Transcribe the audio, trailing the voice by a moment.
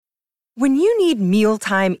When you need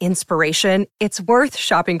mealtime inspiration, it's worth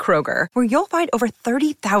shopping Kroger, where you'll find over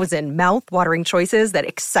 30,000 mouth-watering choices that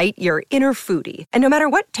excite your inner foodie. And no matter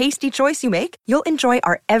what tasty choice you make, you'll enjoy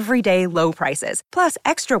our everyday low prices, plus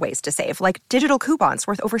extra ways to save, like digital coupons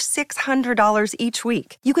worth over $600 each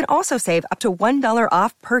week. You can also save up to $1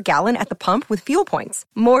 off per gallon at the pump with fuel points.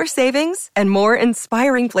 More savings and more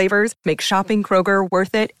inspiring flavors make shopping Kroger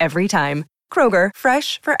worth it every time. Kroger,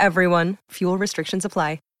 fresh for everyone. Fuel restrictions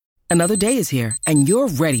apply. Another day is here, and you're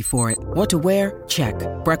ready for it. What to wear? Check.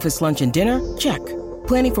 Breakfast, lunch, and dinner? Check.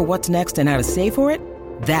 Planning for what's next and how to save for it?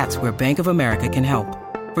 That's where Bank of America can help.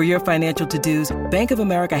 For your financial to-dos, Bank of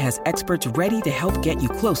America has experts ready to help get you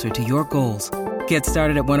closer to your goals. Get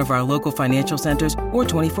started at one of our local financial centers or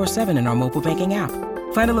 24/7 in our mobile banking app.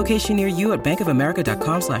 Find a location near you at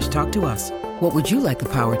bankofamerica.com/talktous. What would you like the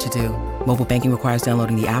power to do? Mobile banking requires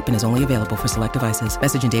downloading the app and is only available for select devices.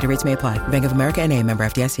 Message and data rates may apply. Bank of America N.A., member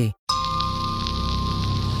FDIC.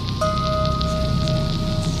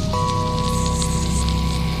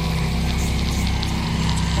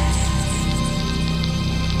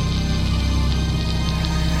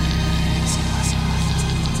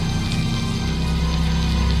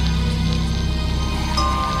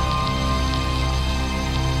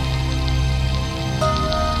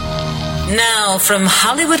 Now from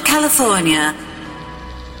Hollywood, California,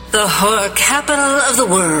 the horror capital of the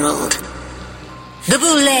world, the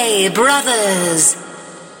Boulet Brothers,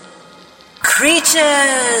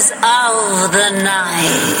 Creatures of the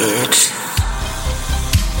Night.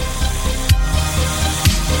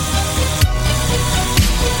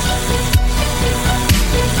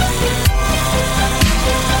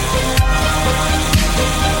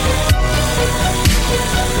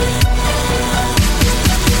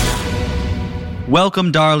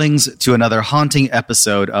 Welcome, darlings, to another haunting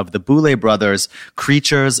episode of the Boulet Brothers'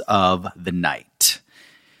 Creatures of the Night.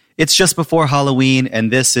 It's just before Halloween,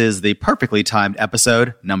 and this is the perfectly timed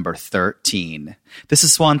episode number 13. This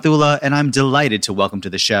is Swan Thula, and I'm delighted to welcome to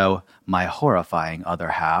the show my horrifying other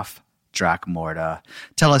half, Drac Morta.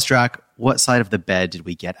 Tell us, Drac, what side of the bed did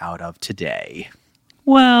we get out of today?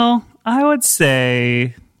 Well, I would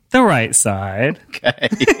say the right side. Okay.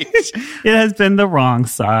 It has been the wrong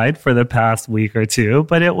side for the past week or two,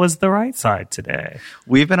 but it was the right side today.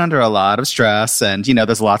 We've been under a lot of stress, and,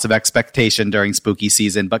 there's lots of expectation during spooky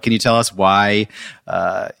season, but can you tell us why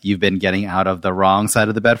you've been getting out of the wrong side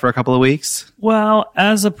of the bed for a couple of weeks? Well,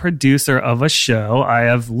 as a producer of a show, I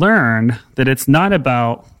have learned that it's not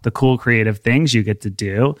about the cool creative things you get to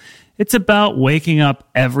do. It's about waking up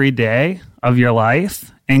every day of your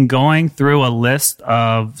life and going through a list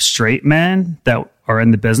of straight men that are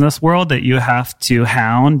in the business world that you have to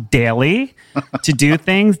hound daily to do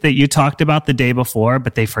things that you talked about the day before,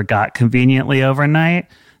 but they forgot conveniently overnight.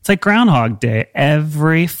 It's like Groundhog Day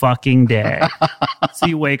every fucking day. So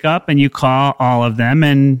you wake up and you call all of them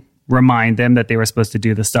and remind them that they were supposed to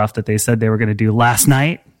do the stuff that they said they were going to do last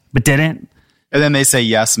night, but didn't. And then they say,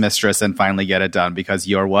 yes, mistress, and finally get it done because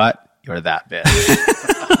you're what? You're that bitch.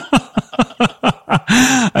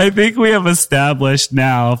 I think we have established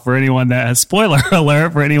now, for anyone that has, spoiler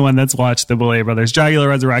alert, for anyone that's watched the Boulet Brothers Dracula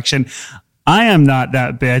Resurrection, I am not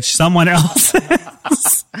that bitch. Someone else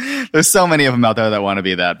is. There's so many of them out there that want to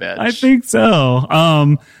be that bitch. I think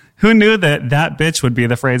so. Who knew that bitch would be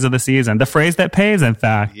the phrase of the season? The phrase that pays, in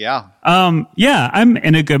fact. Yeah. Yeah, I'm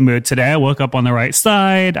in a good mood today. I woke up on the right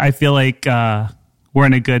side. I feel like we're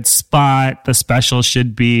in a good spot. The special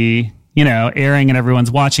should be, airing and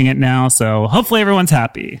everyone's watching it now. So hopefully everyone's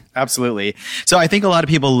happy. Absolutely. So I think a lot of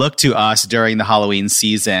people look to us during the Halloween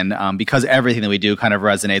season because everything that we do kind of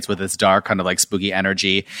resonates with this dark, kind of like spooky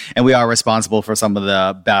energy. And we are responsible for some of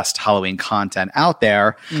the best Halloween content out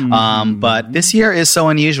there. But this year is so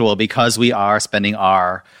unusual because we are spending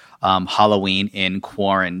our Halloween in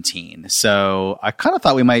quarantine. So I kind of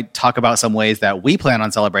thought we might talk about some ways that we plan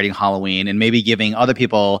on celebrating Halloween and maybe giving other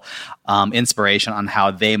people inspiration on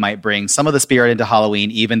how they might bring some of the spirit into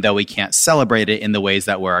Halloween, even though we can't celebrate it in the ways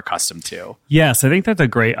that we're accustomed to. Yes, I think that's a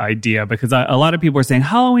great idea because a lot of people are saying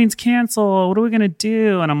Halloween's canceled. What are we going to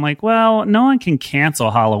do? And I'm like, well, no one can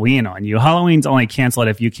cancel Halloween on you. Halloween's only canceled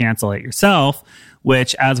if you cancel it yourself,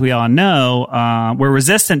 which, as we all know, we're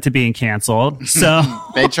resistant to being canceled. So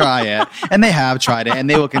they try it, and they have tried it, and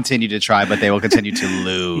they will continue to try, but they will continue to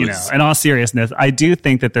lose. In all seriousness, I do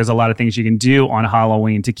think that there's a lot of things you can do on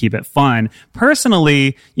Halloween to keep it fun.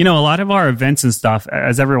 Personally, a lot of our events and stuff,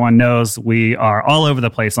 as everyone knows, we are all over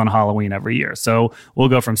the place on Halloween every year. So we'll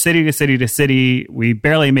go from city to city to city. We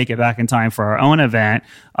barely make it back in time for our own event.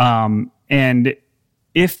 And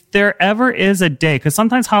if there ever is a day, because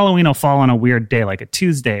sometimes Halloween will fall on a weird day, like a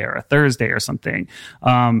Tuesday or a Thursday or something.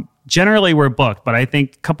 Generally, we're booked, but I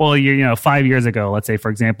think a couple of years, 5 years ago, let's say,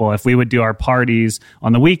 for example, if we would do our parties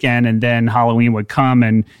on the weekend and then Halloween would come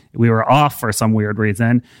and we were off for some weird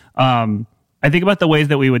reason, I think about the ways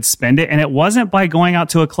that we would spend it. And it wasn't by going out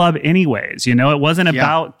to a club anyways. It wasn't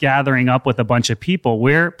about gathering up with a bunch of people.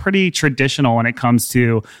 We're pretty traditional when it comes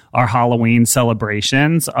to our Halloween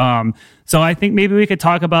celebrations. So I think maybe we could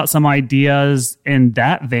talk about some ideas in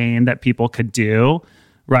that vein that people could do,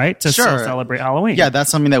 right? To still celebrate Halloween. Yeah,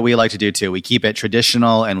 that's something that we like to do too. We keep it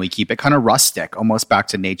traditional and we keep it kind of rustic, almost back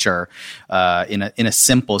to nature, in a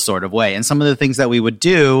simple sort of way. And some of the things that we would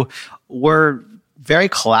do were very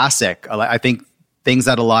classic. I think things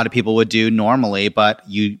that a lot of people would do normally, but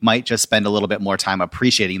you might just spend a little bit more time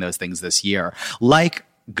appreciating those things this year, like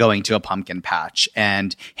going to a pumpkin patch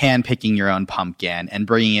and hand picking your own pumpkin and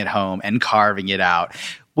bringing it home and carving it out.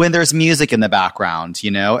 When there's music in the background,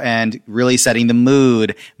 and really setting the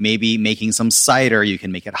mood, maybe making some cider. You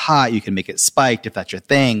can make it hot. You can make it spiked if that's your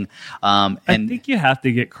thing. I think you have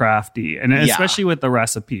to get crafty, and especially with the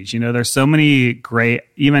recipes. There's so many great,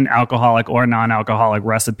 even alcoholic or non-alcoholic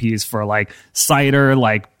recipes for like cider,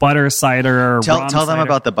 like butter cider. Tell them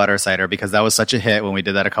about the butter cider, because that was such a hit when we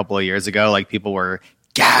did that a couple of years ago. Like people were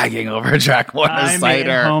gagging over Drakmorna cider. Made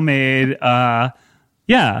homemade.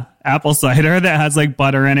 Apple cider that has like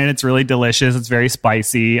butter in it. It's really delicious. It's very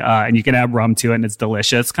spicy, and you can add rum to it, and it's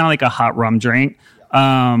delicious. It's kind of like a hot rum drink.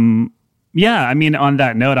 On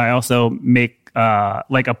that note, I also make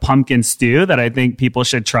like a pumpkin stew that I think people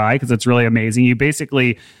should try because it's really amazing. You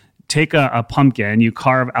basically take a pumpkin, you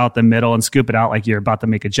carve out the middle and scoop it out like you're about to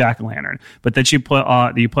make a jack-o'-lantern. But then you put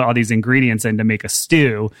all these ingredients in to make a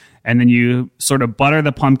stew, and then you sort of butter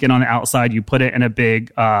the pumpkin on the outside. You put it in a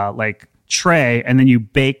big tray, and then you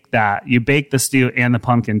bake the stew and the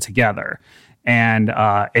pumpkin together, and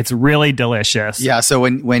it's really delicious. Yeah, so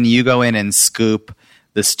when you go in and scoop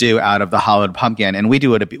the stew out of the hollowed pumpkin, and we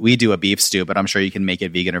do a beef stew, but I'm sure you can make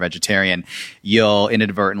it vegan or vegetarian, you'll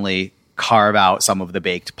inadvertently carve out some of the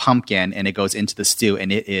baked pumpkin and it goes into the stew,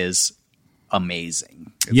 and it is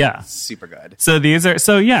amazing. It's super good. So these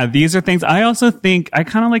are things. I also think I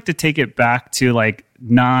kind of like to take it back to like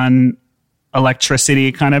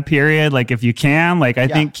electricity kind of period, like if you can, like I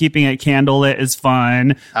think keeping it candlelit is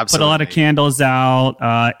fun. Absolutely. Put a lot of candles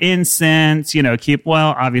out, incense,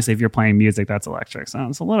 obviously if you're playing music that's electric, so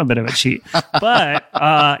it's a little bit of a cheat. But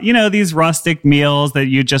these rustic meals that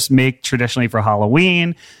you just make traditionally for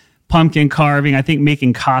Halloween, pumpkin carving. I think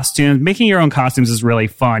making your own costumes is really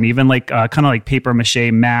fun. Even like kind of like paper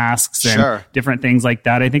mache masks and different things like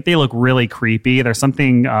that. I think they look really creepy. There's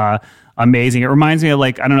something amazing. It reminds me of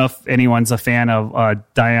I don't know if anyone's a fan of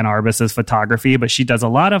Diane Arbus's photography, but she does a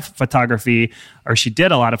lot of photography, or she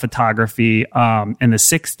did a lot of photography in the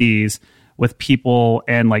 60s with people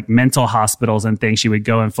and like mental hospitals and things. She would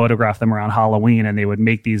go and photograph them around Halloween, and they would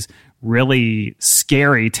make these really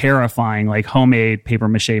scary, terrifying, like homemade paper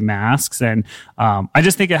mache masks. And I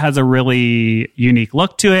just think it has a really unique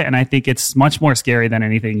look to it. And I think it's much more scary than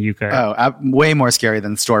anything you could. Way more scary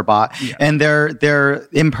than store bought. Yeah. And they're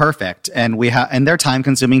imperfect, and and they're time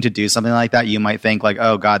consuming to do something like that. You might think like,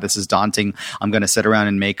 oh God, this is daunting. I'm going to sit around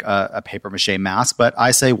and make a paper mache mask. But I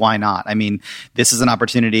say, why not? I mean, this is an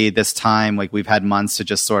opportunity this time. Like we've had months to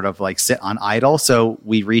just sort of like sit on idle. So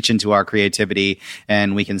we reach into our creativity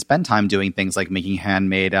and we can spend time doing things like making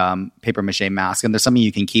handmade paper mache masks, and there's something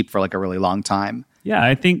you can keep for like a really long time. Yeah,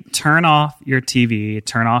 I think turn off your TV,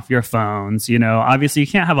 turn off your phones. Obviously you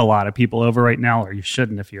can't have a lot of people over right now, or you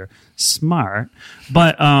shouldn't if you're smart.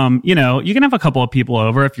 But you can have a couple of people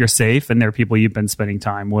over if you're safe and they're people you've been spending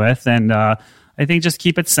time with. And I think just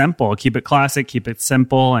keep it simple, keep it classic, keep it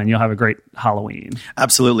simple, and you'll have a great Halloween.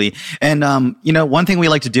 Absolutely. And, one thing we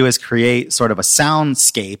like to do is create sort of a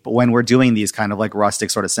soundscape when we're doing these kind of like rustic,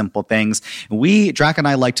 sort of simple things. Drac and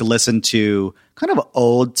I like to listen to kind of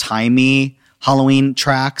old-timey Halloween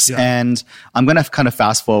tracks. Yeah. And I'm going to kind of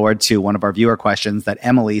fast forward to one of our viewer questions that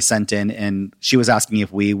Emily sent in, and she was asking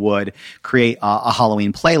if we would create a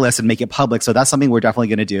Halloween playlist and make it public. So that's something we're definitely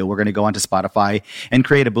going to do. We're going to go onto Spotify and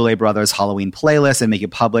create a Boulay Brothers Halloween playlist and make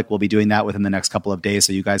it public. We'll be doing that within the next couple of days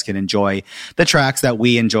so you guys can enjoy the tracks that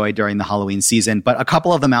we enjoy during the Halloween season. But a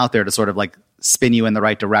couple of them out there to sort of like spin you in the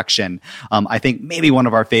right direction. I think maybe one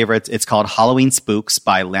of our favorites, it's called Halloween Spooks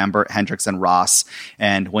by Lambert, Hendricks, and Ross.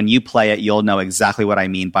 And when you play it, you'll know exactly what I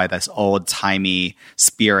mean by this old-timey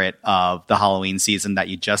spirit of the Halloween season that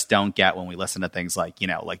you just don't get when we listen to things like,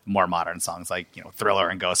 like more modern songs like, Thriller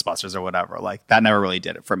and Ghostbusters or whatever. Like that never really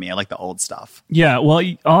did it for me. I like the old stuff. Yeah, well,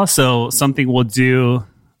 also something we'll do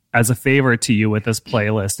as a favor to you with this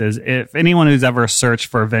playlist is if anyone who's ever searched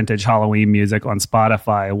for vintage Halloween music on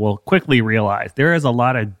Spotify will quickly realize there is a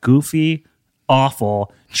lot of goofy,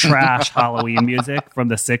 awful, trash Halloween music from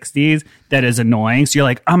the 60s that is annoying. So you're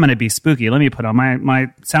like, I'm going to be spooky. Let me put on my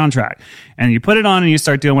soundtrack. And you put it on and you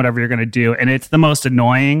start doing whatever you're going to do. And it's the most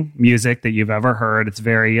annoying music that you've ever heard. It's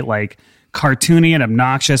very like cartoony and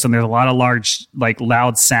obnoxious, and there's a lot of large, like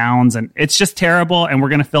loud sounds, and it's just terrible. And we're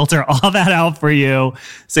going to filter all that out for you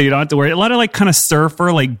so you don't have to worry. A lot of like kind of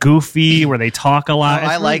surfer, like goofy, where they talk a lot.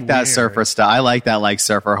 I like that surfer stuff. I like that like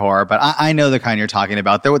surfer horror, but I know the kind you're talking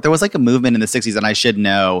about. There was like a movement in the 60s, and I should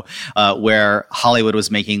know, where Hollywood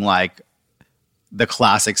was making like the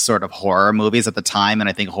classic sort of horror movies at the time. And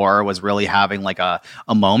I think horror was really having like a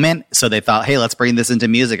moment. So they thought, hey, let's bring this into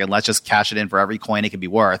music and let's just cash it in for every coin it could be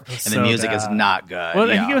worth. And the music is not good.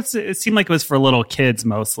 Well, I think it seemed like it was for little kids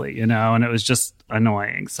mostly, you know, and it was just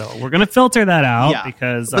annoying. So we're going to filter that out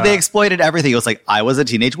because... But they exploited everything. It was like, I was a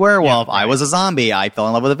teenage werewolf. I was a zombie. I fell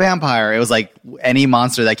in love with a vampire. It was like any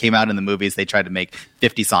monster that came out in the movies, they tried to make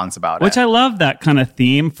 50 songs about Which I love that kind of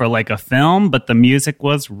theme for like a film, but the music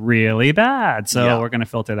was really bad. So we're going to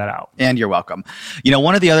filter that out. And you're welcome. You know,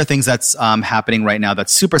 one of the other things that's happening right now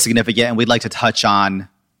that's super significant and we'd like to touch on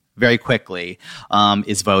very quickly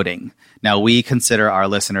is voting. Now, we consider our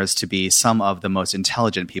listeners to be some of the most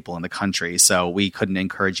intelligent people in the country, so we couldn't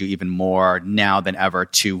encourage you even more now than ever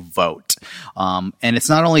to vote. And it's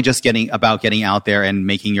not only just getting out there and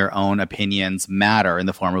making your own opinions matter in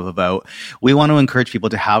the form of a vote. We want to encourage people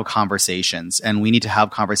to have conversations, and we need to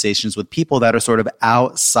have conversations with people that are sort of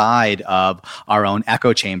outside of our own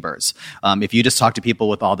echo chambers. If you just talk to people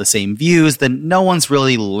with all the same views, then no one's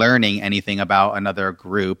really learning anything about another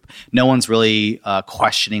group. No one's really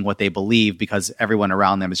questioning what they believe, because everyone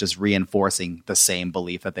around them is just reinforcing the same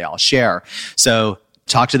belief that they all share. So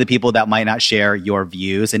talk to the people that might not share your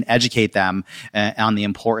views and educate them on the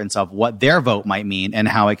importance of what their vote might mean and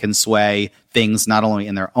how it can sway things not only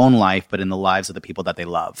in their own life, but in the lives of the people that they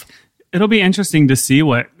love. It'll be interesting to see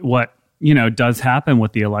what you know does happen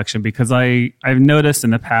with the election, because I've noticed in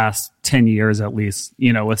the past 10 years at least,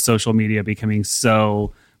 you know, with social media becoming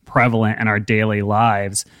so prevalent in our daily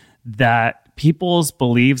lives, that people's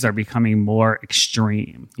beliefs are becoming more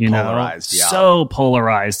extreme, polarized, so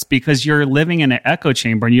polarized, because you're living in an echo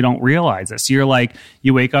chamber and you don't realize it. So you're like,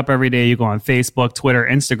 you wake up every day, you go on Facebook, Twitter,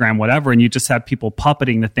 Instagram, whatever, and you just have people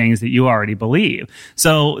puppeting the things that you already believe.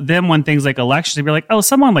 So then when things like elections, you're like, oh,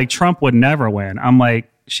 someone like Trump would never win. I'm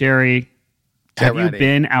like, Sherry, have you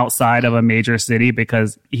been outside of a major city?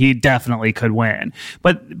 Because he definitely could win.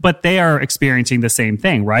 But they are experiencing the same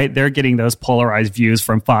thing, right? They're getting those polarized views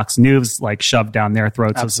from Fox News like shoved down their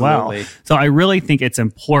throats as well. So I really think it's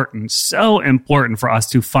important, so important for us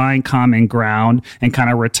to find common ground and kind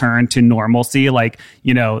of return to normalcy. Like,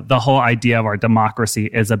 you know, the whole idea of our democracy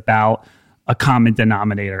is about a common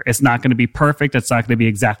denominator. It's not going to be perfect. It's not going to be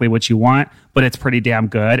exactly what you want, but it's pretty damn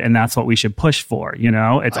good. And that's what we should push for. You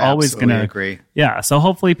know, it's always going to agree. Yeah. So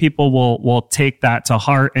hopefully people will take that to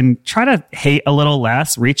heart and try to hate a little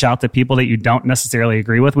less, reach out to people that you don't necessarily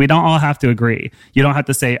agree with. We don't all have to agree. You don't have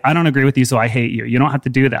to say, I don't agree with you, so I hate you. You don't have to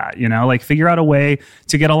do that. You know, like figure out a way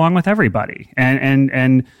to get along with everybody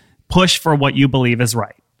and push for what you believe is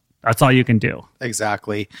right. That's all you can do.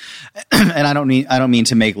 Exactly. And I don't mean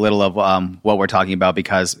to make little of what we're talking about,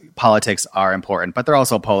 because politics are important, but they're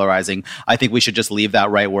also polarizing. I think we should just leave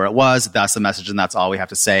that right where it was. That's the message, and that's all we have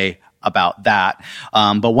to say about that.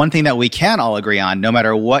 But one thing that we can all agree on, no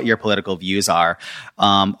matter what your political views are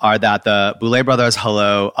that the Boulet Brothers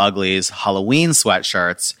Hello Uglies Halloween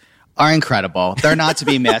sweatshirts are incredible. They're not to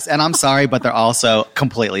be missed. And I'm sorry, but they're also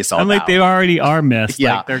completely sold out. I'm like, they already are missed.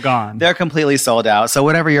 Yeah. Like, they're gone. They're completely sold out. So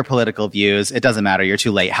whatever your political views, it doesn't matter. You're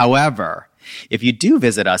too late. However, if you do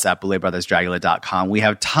visit us at BouletBrothersDragula.com, we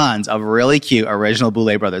have tons of really cute original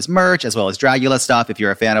Boulet Brothers merch, as well as Dragula stuff. If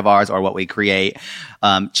you're a fan of ours or what we create,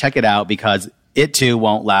 check it out, because it too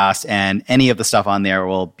won't last, and any of the stuff on there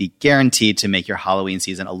will be guaranteed to make your Halloween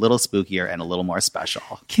season a little spookier and a little more special.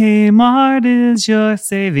 Kmart is your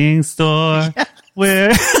savings store. Yes.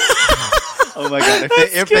 Where? Oh my God!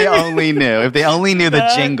 If they only knew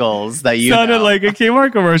the jingles that you sounded know. like a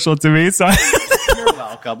Kmart commercial to me. So you're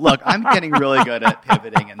welcome. Look, I'm getting really good at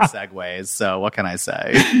pivoting and segues. So what can I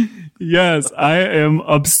say? Yes, I am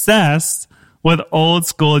obsessed with old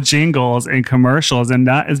school jingles and commercials, and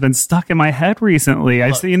that has been stuck in my head recently.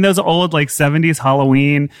 I've seen those old like 70s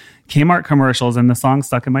Halloween Kmart commercials, and the song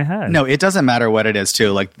stuck in my head. No, it doesn't matter what it is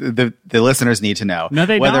too. Like the listeners need to know. No,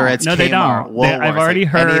 they whether don't. It's no, Kmart, they don't. Woolworths, I've already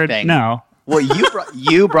heard. anything. No, Well,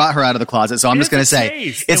 you brought her out of the closet, so I'm just going to say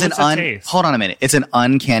taste. it's hold on a minute. It's an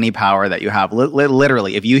uncanny power that you have.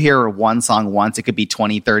 Literally, if you hear one song once, it could be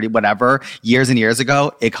 20, 30, whatever, years and years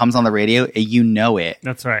ago, it comes on the radio, you know it.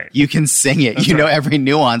 That's right. You can sing it. That's you know right. every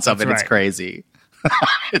nuance of That's it. It's right. crazy.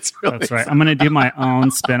 It's really That's right. I'm going to do my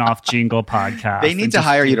own spin-off jingle podcast. They need to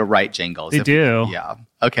hire you to write jingles. They do. Yeah.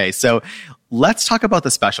 Okay, so let's talk about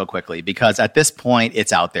the special quickly, because at this point,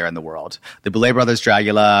 it's out there in the world. The Boulet Brothers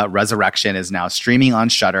Dragula Resurrection is now streaming on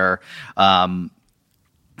Shudder. I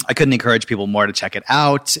couldn't encourage people more to check it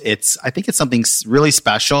out. I think it's something really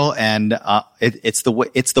special, and it's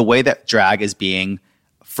the way that drag is being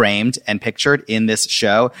framed and pictured in this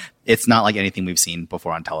show. It's not like anything we've seen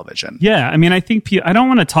before on television. Yeah, I mean, I think I don't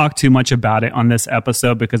want to talk too much about it on this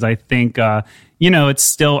episode because I think, it's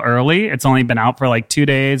still early. It's only been out for like 2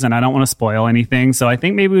 days, and I don't want to spoil anything. So I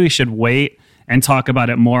think maybe we should wait and talk about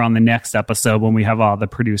it more on the next episode when we have all the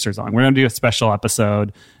producers on. We're going to do a special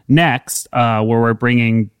episode next where we're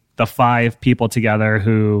bringing the 5 people together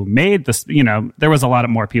who made this. There was a lot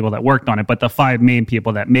of more people that worked on it, but the 5 main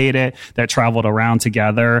people that made it, that traveled around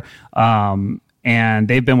together, and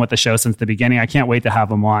they've been with the show since the beginning. I can't wait to have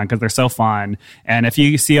them on because they're so fun. And if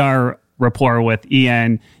you see our rapport with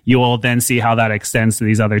Ian, you will then see how that extends to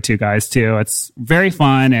these other 2 guys too. It's very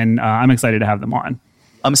fun, and I'm excited to have them on.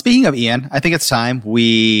 Speaking of Ian, I think it's time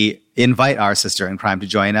we invite our sister in crime to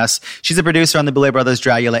join us. She's a producer on the Boulet Brothers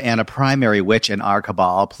Dragula and a primary witch in our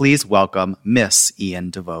cabal. Please welcome Miss Ian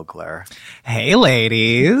DeVogler. Hey,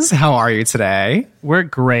 ladies. How are you today? We're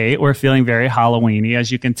great. We're feeling very Halloween-y,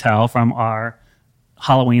 as you can tell from our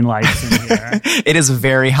Halloween lights in here. It is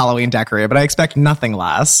very Halloween decorated, but I expect nothing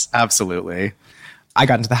less. Absolutely. I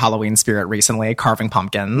got into the Halloween spirit recently, carving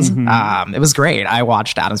pumpkins. Mm-hmm. It was great. I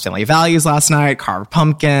watched Addams Family Values last night, carved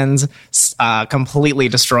pumpkins, completely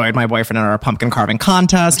destroyed my boyfriend in our pumpkin carving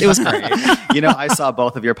contest. It was great. I saw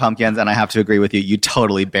both of your pumpkins, and I have to agree with you. You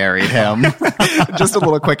totally buried him. Just a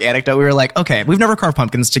little quick anecdote. We were like, okay, we've never carved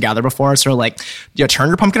pumpkins together before. So we're like, turn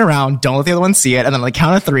your pumpkin around. Don't let the other one see it. And then on the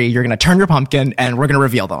count of 3, you're going to turn your pumpkin and we're going to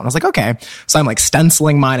reveal them. And I was like, okay. So I'm like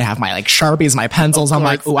stenciling mine. I have my like Sharpies, my pencils. I'm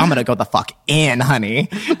like, ooh, I'm going to go the fuck in, honey.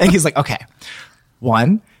 And he's like, okay,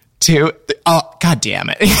 1, 2, oh, God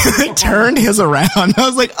damn it. He turned his around. I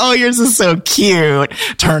was like, oh, yours is so cute.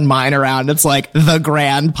 Turn mine around. It's like the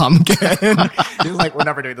grand pumpkin. He's like, we're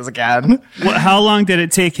never doing this again. How long did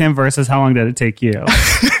it take him versus how long did it take you?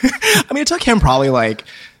 I mean, it took him probably like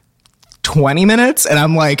 20 minutes, and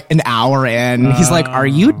I'm like an hour in. He's like, are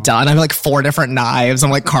you done? I have like 4 different knives.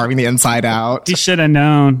 I'm like carving the inside out. He should have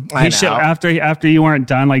known. I know. After you weren't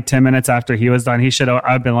done, like 10 minutes after he was done, he should have.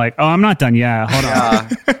 I've been like, oh, I'm not done yet. Hold on.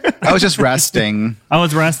 I was just resting. I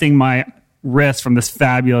was resting my wrist from this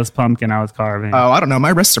fabulous pumpkin I was carving. Oh, I don't know.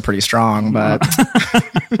 My wrists are pretty strong, but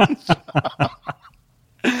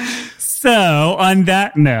So on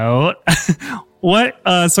that note, what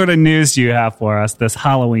sort of news do you have for us this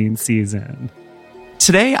Halloween season?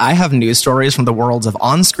 today I have news stories from the worlds of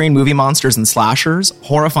on-screen movie monsters and slashers,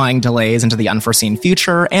 horrifying delays into the unforeseen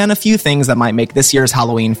future, and a few things that might make this year's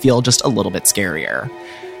Halloween feel just a little bit scarier.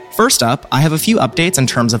 First up, I have a few updates in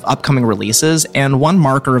terms of upcoming releases, and one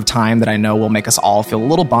marker of time that I know will make us all feel a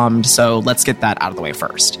little bummed, so let's get that out of the way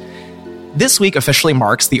first. This week officially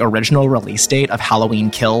marks the original release date of Halloween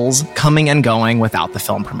Kills, coming and going without the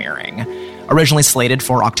film premiering. Originally slated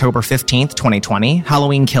for October 15th, 2020,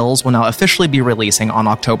 Halloween Kills will now officially be releasing on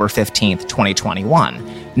October 15th, 2021,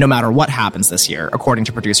 no matter what happens this year, according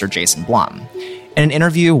to producer Jason Blum. In an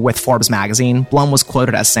interview with Forbes magazine, Blum was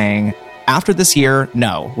quoted as saying, "After this year,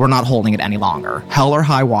 no, we're not holding it any longer. Hell or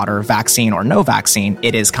high water, vaccine or no vaccine,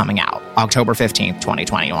 it is coming out. October 15th,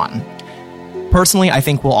 2021. Personally, I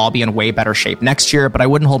think we'll all be in way better shape next year, but I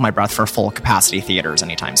wouldn't hold my breath for full capacity theaters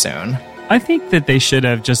anytime soon." I think that they should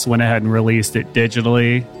have just went ahead and released it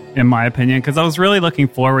digitally, in my opinion, because I was really looking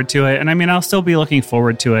forward to it. And I mean, I'll still be looking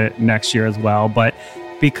forward to it next year as well. But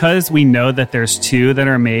because we know that there's 2 that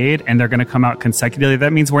are made and they're going to come out consecutively,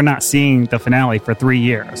 that means we're not seeing the finale for 3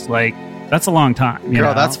 years. Like, that's a long time. You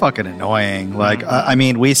know? That's fucking annoying. Like, I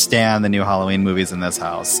mean, we stand the new Halloween movies in this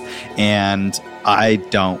house, and I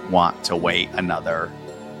don't want to wait another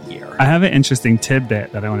year. I have an interesting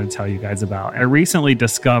tidbit that I want to tell you guys about. I recently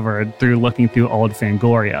discovered through looking through old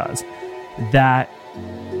Fangorias that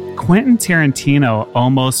Quentin Tarantino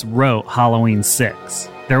almost wrote Halloween 6.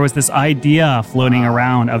 There was this idea floating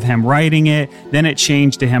around of him writing it, then it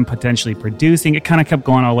changed to him potentially producing. It kind of kept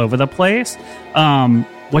going all over the place,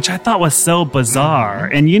 which I thought was so bizarre.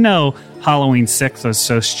 And you know, Halloween 6 was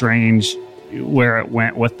so strange where it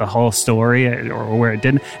went with the whole story, or where it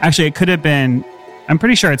didn't. Actually, it could have been I'm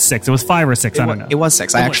pretty sure it's 6. It was 5 or 6. I don't know. It was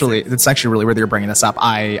 6. It's actually really weird that you're bringing this up.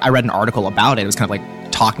 I read an article about it. It was kind of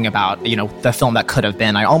like talking about, the film that could have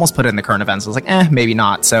been. I almost put it in the current events. I was like, maybe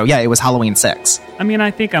not. So yeah, it was Halloween 6. I mean,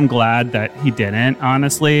 I think I'm glad that he didn't.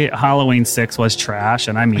 Honestly, Halloween 6 was trash,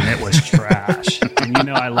 and I mean, it was trash. And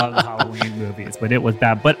I love the Halloween movies, but it was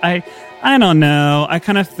bad. But I don't know. I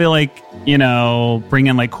kind of feel like,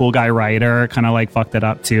 bringing like Cool Guy Ryder kind of like fucked it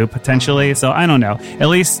up too, potentially. So I don't know. At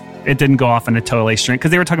least it didn't go off in a totally string,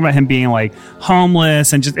 because they were talking about him being like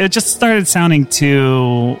homeless, and it just started sounding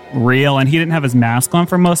too real, and he didn't have his mask on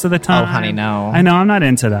for most of the time. Oh, honey, no. I know, I'm not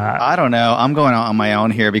into that. I don't know. I'm going out on my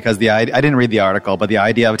own here because I didn't read the article, but the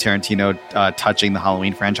idea of Tarantino touching the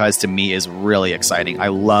Halloween franchise to me is really exciting. I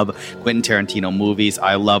love Quentin Tarantino movies.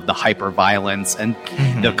 I love the hyper violence and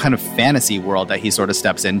the kind of fantasy world that he sort of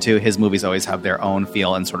steps into. His movies always have their own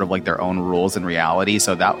feel and sort of like their own rules and reality.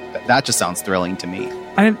 So that just sounds thrilling to me.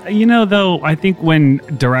 Though, I think when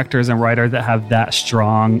directors and writers that have that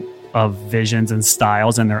strong of visions and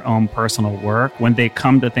styles in their own personal work, when they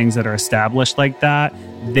come to things that are established like that,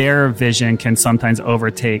 their vision can sometimes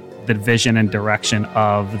overtake the vision and direction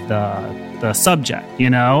of the subject,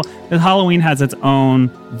 Because Halloween has its own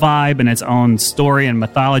vibe and its own story and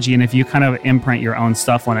mythology, and if you kind of imprint your own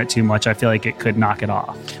stuff on it too much, I feel like it could knock it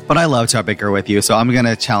off. But I love to bicker with you, so I'm going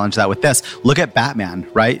to challenge that with this. Look at Batman,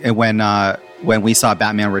 right? And when we saw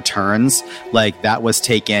Batman Returns, like that was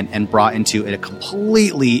taken and brought into a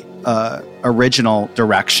completely original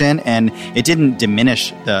direction, and it didn't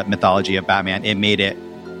diminish the mythology of Batman. It made it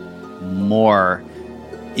more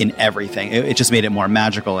in everything. It just made it more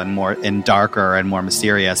magical and darker and more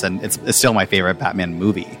mysterious, and it's still my favorite Batman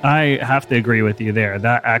movie. I have to agree with you there.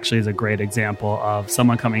 That actually is a great example of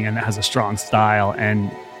someone coming in that has a strong style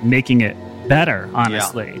and making it better,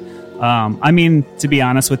 honestly. Yeah. I mean, to be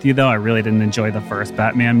honest with you, though, I really didn't enjoy the first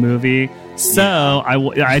Batman movie. So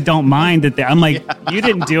I don't mind that. I'm like, you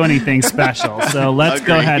didn't do anything special. So let's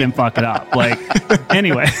go ahead and fuck it up. Like,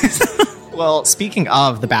 anyways. Well, speaking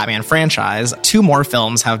of the Batman franchise, 2 more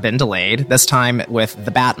films have been delayed, this time with The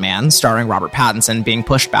Batman, starring Robert Pattinson, being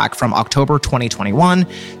pushed back from October 2021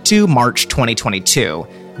 to March 2022.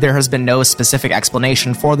 There has been no specific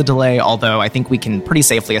explanation for the delay, although I think we can pretty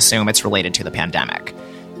safely assume it's related to the pandemic.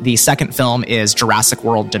 The second film is Jurassic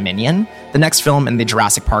World Dominion. The next film in the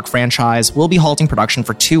Jurassic Park franchise will be halting production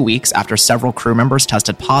for 2 weeks after several crew members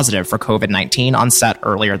tested positive for COVID-19 on set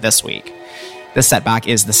earlier this week. This setback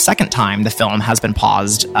is the second time the film has been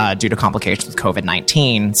paused due to complications with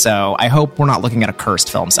COVID-19, so I hope we're not looking at a cursed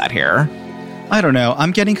film set here. I don't know.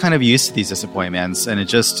 I'm getting kind of used to these disappointments, and it's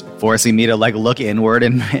just forcing me to like look inward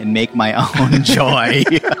and make my own joy.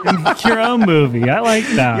 Your own movie. I like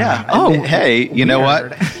that. Yeah. Oh, hey, you know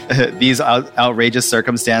what? These outrageous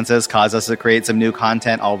circumstances cause us to create some new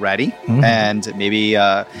content already, and maybe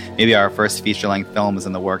our first feature-length film is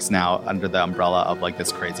in the works now under the umbrella of like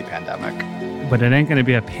this crazy pandemic. But it ain't going to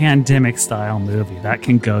be a pandemic-style movie. That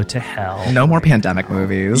can go to hell. No more pandemic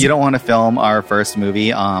movies. You don't want to film our first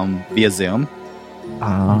movie via Zoom?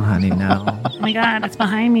 Oh, honey, no. Oh, my God. It's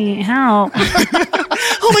behind me. Help.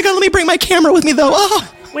 Oh, my God. Let me bring my camera with me, though.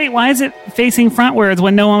 Oh. Wait, why is it facing frontwards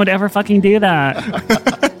when no one would ever fucking do that?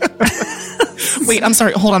 Wait, I'm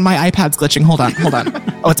sorry. Hold on. My iPad's glitching. Hold on.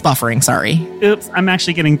 Oh, it's buffering. Sorry. Oops. I'm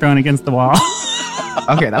actually getting thrown against the wall.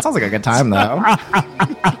 Okay, that sounds like a good time, though.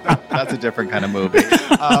 That's a different kind of movie.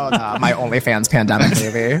 Oh, no. My OnlyFans pandemic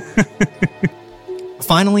movie.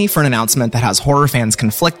 Finally, for an announcement that has horror fans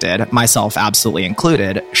conflicted, myself absolutely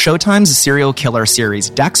included, Showtime's serial killer series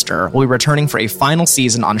Dexter will be returning for a final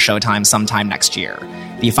season on Showtime sometime next year.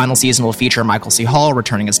 The final season will feature Michael C. Hall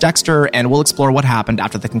returning as Dexter, and will explore what happened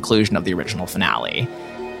after the conclusion of the original finale.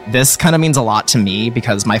 This kind of means a lot to me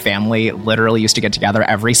because my family literally used to get together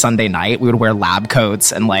every Sunday night. We would wear lab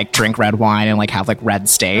coats and like drink red wine and like have like red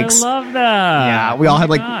steaks. I love that. Yeah, we all had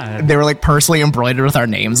like they were like personally embroidered with our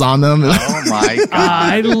names on them. Oh my God.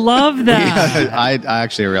 I love that. Yeah, I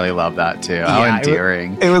actually really love that too. How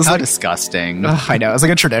endearing. It was how like, disgusting. I know. It was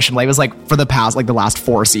like a tradition. Like, it was like for the last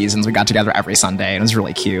 4 seasons, we got together every Sunday and it was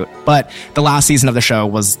really cute. But the last season of the show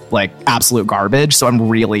was like absolute garbage. So I'm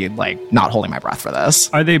really like not holding my breath for this.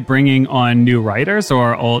 Are they bringing on new writers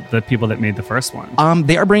or the people that made the first one?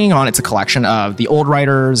 They are bringing on, it's a collection of the old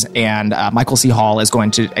writers, and Michael C. Hall is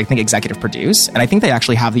going to, I think, executive produce. And I think they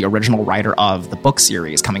actually have the original writer of the book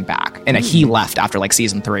series coming back. And he left after like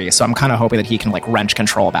season 3. So I'm kind of hoping that he can like wrench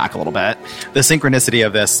control back a little bit. The synchronicity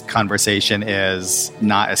of this conversation is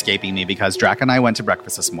not escaping me because Drac and I went to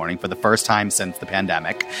breakfast this morning for the first time since the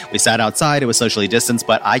pandemic. We sat outside. It was socially distanced,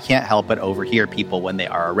 but I can't help but overhear people when they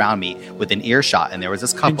are around me within earshot. And there was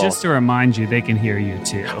this couple. And just to remind you, they can hear you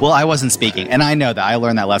too. Well, I wasn't speaking, and I know that. I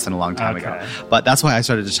learned that lesson a long time ago. But that's why I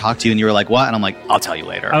started to talk to you, and you were like, what? And I'm like, I'll tell you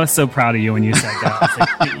later. I was so proud of you when you said that. I was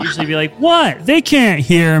like, you usually be like, what? They can't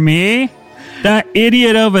hear me. That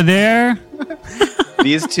idiot over there.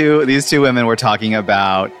 These two women were talking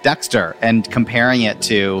about Dexter and comparing it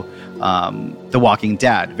to The Walking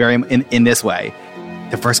Dead. Very in this way.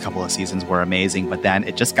 The first couple of seasons were amazing, but then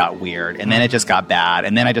it just got weird, and then it just got bad,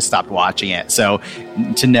 and then I just stopped watching it. So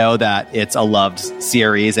to know that it's a loved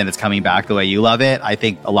series and it's coming back the way you love it, I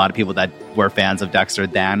think a lot of people that were fans of Dexter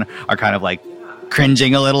then are kind of like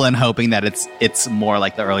cringing a little and hoping that it's more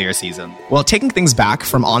like the earlier season. Well, taking things back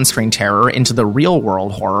from on-screen terror into the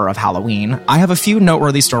real-world horror of Halloween, I have a few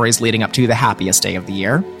noteworthy stories leading up to the happiest day of the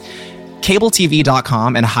year.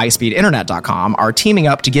 CableTV.com and HighSpeedInternet.com are teaming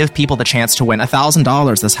up to give people the chance to win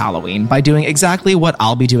 $1,000 this Halloween by doing exactly what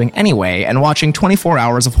I'll be doing anyway and watching 24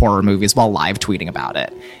 hours of horror movies while live tweeting about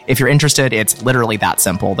it. If you're interested, it's literally that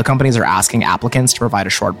simple. The companies are asking applicants to provide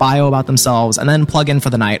a short bio about themselves and then plug in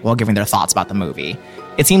for the night while giving their thoughts about the movie.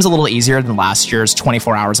 It seems a little easier than last year's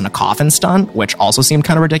 24 hours in a coffin stunt, which also seemed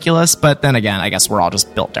kind of ridiculous, but then again, I guess we're all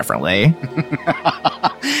just built differently.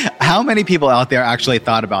 How many people out there actually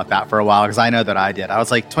thought about that for a while? Because I know that I did. I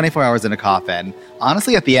was like, 24 hours in a coffin.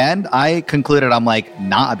 Honestly, at the end, I concluded I'm like,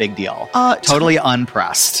 not a big deal. Totally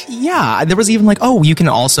unpressed. Yeah, there was even like, oh, you can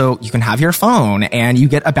have your phone and you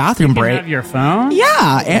get a bathroom break. You have your phone?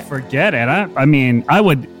 Yeah. Forget it. I mean, I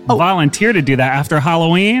would volunteer to do that after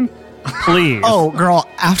Halloween. Please. Oh, girl,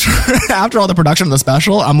 after all the production of the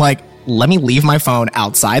special, I'm like, let me leave my phone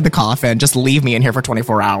outside the coffin. Just leave me in here for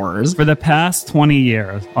 24 hours. For the past 20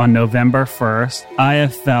 years, on November 1st, I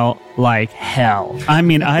have felt like hell. I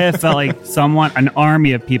mean, I have felt like an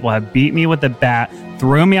army of people have beat me with a bat,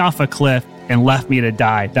 threw me off a cliff, and left me to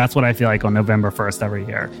die. That's what I feel like on November 1st every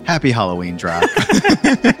year. Happy Halloween, Drac.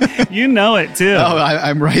 You know it, too. Oh,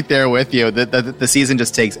 I'm right there with you. The season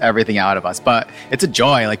just takes everything out of us. But it's a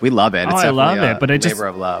joy. Like, we love it. It's I love it. But it just, labor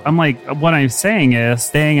of love. I'm like, what I'm saying is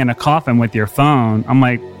staying in a coffin with your phone. I'm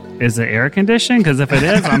like, is it air conditioned? Because if it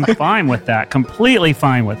is, I'm fine with that. Completely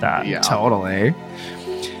fine with that. Yeah, totally.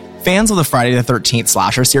 Fans of the Friday the 13th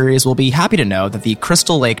slasher series will be happy to know that the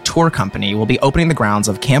Crystal Lake Tour Company will be opening the grounds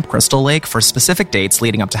of Camp Crystal Lake for specific dates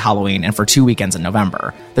leading up to Halloween and for 2 weekends in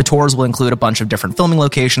November. The tours will include a bunch of different filming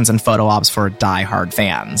locations and photo ops for die-hard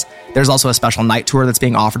fans. There's also a special night tour that's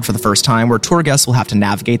being offered for the first time where tour guests will have to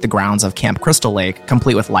navigate the grounds of Camp Crystal Lake,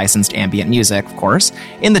 complete with licensed ambient music, of course,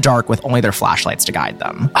 in the dark with only their flashlights to guide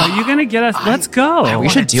them. Are you going to get us? Let's go. We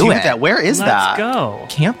should do it. Where is that? Let's go.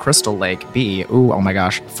 Camp Crystal Lake B. Ooh, oh my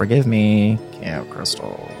gosh. Forgive me. Camp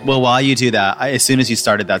Crystal. Well, while you do that, as soon as you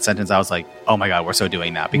started that sentence, I was like, oh my God, we're so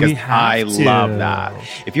doing that because I love that.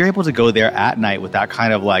 If you're able to go there at night with that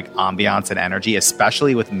kind of like ambiance and energy,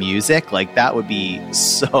 especially with music, like that would be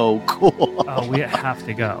so cool. Oh, we have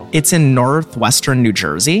to go. It's in northwestern New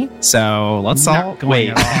Jersey, so let's all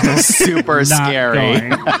wait. Super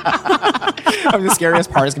scary. I mean, the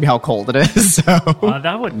scariest part is gonna be how cold it is. So.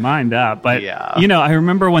 I wouldn't mind that, but you know, I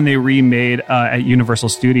remember when they remade at Universal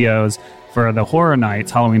Studios for the Horror Nights,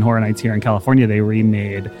 Halloween Horror Nights here in California, they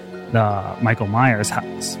remade the Michael Myers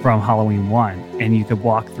house from Halloween 1, and you could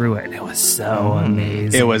walk through it, and it was so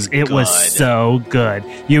amazing. It was so good.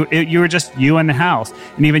 You were just you in the house,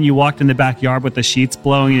 and even you walked in the backyard with the sheets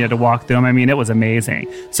blowing, you had to walk through them. I mean, it was amazing.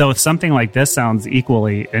 So if something like this sounds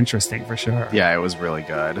equally interesting, for sure. Yeah, it was really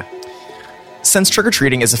good. Since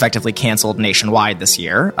trick-or-treating is effectively canceled nationwide this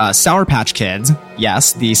year, Sour Patch Kids,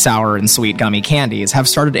 yes, the sour and sweet gummy candies, have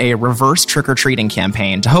started a reverse trick-or-treating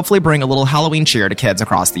campaign to hopefully bring a little Halloween cheer to kids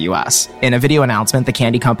across the U.S. In a video announcement, the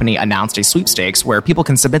candy company announced a sweepstakes where people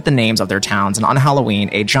can submit the names of their towns, and on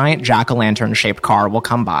Halloween, a giant jack-o'-lantern-shaped car will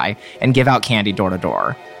come by and give out candy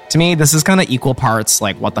door-to-door. To me, this is kind of equal parts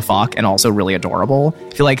like what the fuck and also really adorable. I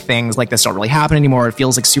feel like things like this don't really happen anymore. It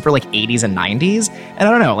feels like super like 80s and 90s. And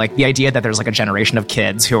I don't know, like the idea that there's like a generation of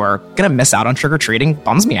kids who are going to miss out on trick-or-treating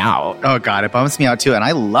bums me out. Oh God, it bums me out too. And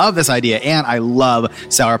I love this idea and I love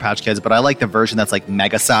Sour Patch Kids, but I like the version that's like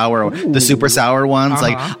mega sour, the super sour ones.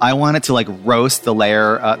 Like I want it to like roast the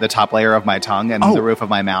layer, the top layer of my tongue and the roof of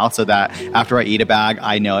my mouth so that after I eat a bag,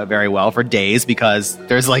 I know it very well for days because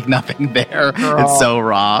there's like nothing there. Girl. It's so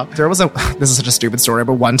raw. There was this is such a stupid story,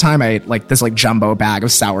 but one time I ate like this like jumbo bag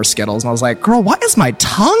of sour Skittles and I was like, girl, why is my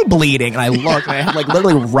tongue bleeding? And I looked and I had like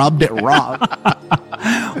literally rubbed it raw.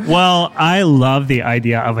 Well, I love the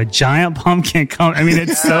idea of a giant pumpkin come. I mean,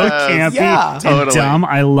 it's so campy and totally. dumb.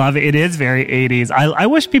 I love it. It is very 80s. I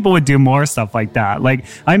wish people would do more stuff like that. Like,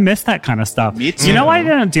 I miss that kind of stuff. Me too. You know why I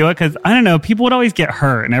didn't do it? Because, I don't know, people would always get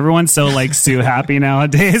hurt, and everyone's so, like, Sue happy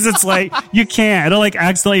nowadays. It's like, you can't. It'll, like,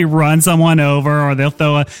 accidentally run someone over, or they'll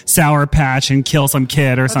throw a Sour Patch and kill some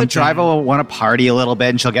kid or something. The driver will want to party a little bit,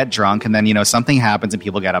 and she'll get drunk, and then, you know, something happens and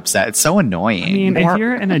people get upset. It's so annoying. I mean, if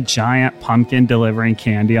you're in a giant pumpkin delivering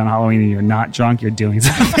candy on Halloween and you're not drunk, you're doing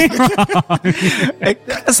something wrong.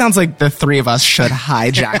 It sounds like the three of us should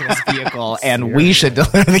hijack this vehicle and we should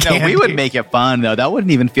deliver the candy. No, we would make it fun, though. That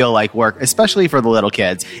wouldn't even feel like work, especially for the little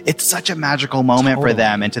kids. It's such a magical moment for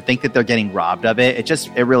them, and to think that they're getting robbed of it,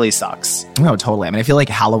 it really sucks. No, totally. I mean, I feel like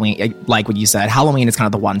Halloween, like what you said, Halloween is kind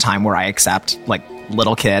of the one time where I accept, like,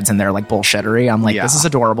 little kids and their, like, bullshittery. I'm like, this is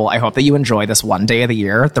adorable. I hope that you enjoy this one day of the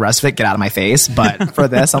year. The rest of it, get out of my face. But for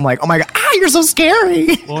this, I'm like, oh my God, you're so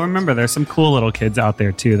scary. Well, remember, there's some cool little kids out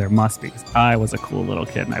there, too. There must be. I was a cool little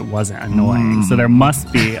kid, and I wasn't annoying. So there must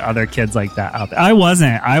be other kids like that out there. I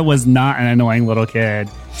wasn't. I was not an annoying little kid.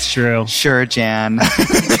 It's true. Sure, Jan.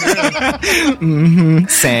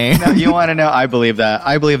 Same. No, you want to know? I believe that.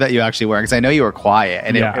 I believe that you actually were, because I know you were quiet,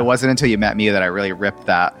 and it wasn't until you met me that I really ripped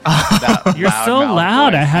that. You're so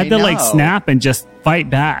loud. Voice. I had to like snap and just fight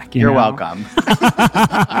back. You're know? welcome.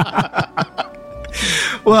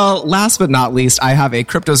 Well, last but not least, I have a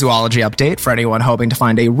cryptozoology update for anyone hoping to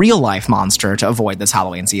find a real-life monster to avoid this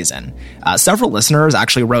Halloween season. Several listeners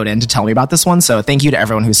actually wrote in to tell me about this one, so thank you to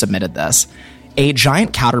everyone who submitted this. A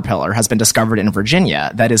giant caterpillar has been discovered in Virginia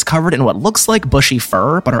that is covered in what looks like bushy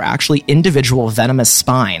fur, but are actually individual venomous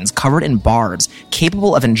spines covered in barbs,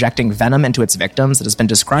 capable of injecting venom into its victims, that has been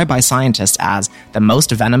described by scientists as the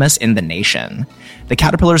most venomous in the nation. The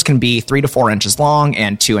caterpillars can be 3 to 4 inches long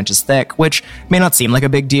and 2 inches thick, which may not seem like a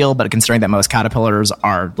big deal, but considering that most caterpillars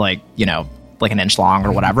are like an inch long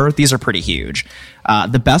or whatever, these are pretty huge.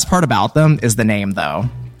 The best part about them is the name, though.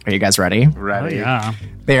 Are you guys ready? Ready. Oh, yeah.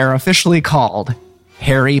 They are officially called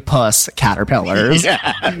hairy puss caterpillars.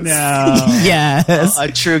 Yes. No. Yes.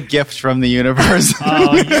 A true gift from the universe.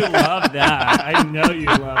 Oh, you love that. I know you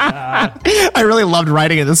love that. I really loved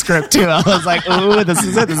writing in the script, too. I was like, ooh, this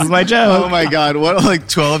is it. This is my joke. Oh my God. What, like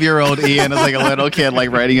 12-year-old Ian is like a little kid, like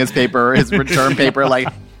writing his return paper, like,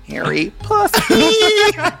 hairy puss.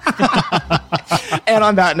 And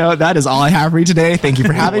on that note, that is all I have for you today. Thank you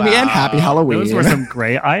for having me, and happy Halloween. Those were some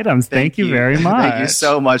great items. Thank you very much. Thank you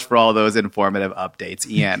so much for all those informative updates,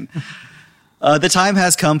 Ian. The time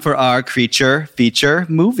has come for our Creature Feature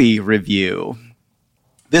movie review.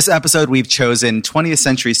 This episode, we've chosen 20th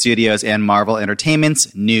Century Studios and Marvel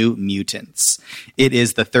Entertainment's New Mutants. It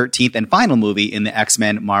is the 13th and final movie in the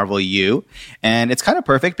X-Men Marvel U, and it's kind of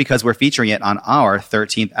perfect because we're featuring it on our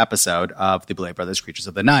 13th episode of the Boulet Brothers Creatures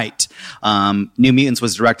of the Night. New Mutants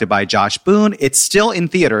was directed by Josh Boone. It's still in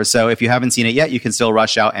theaters, so if you haven't seen it yet, you can still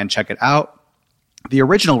rush out and check it out. The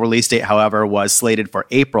original release date, however, was slated for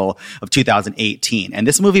April of 2018. And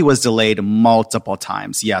this movie was delayed multiple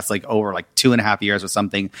times. Yes, like over like 2.5 years or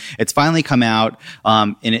something. It's finally come out.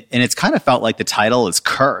 And it's kind of felt like the title is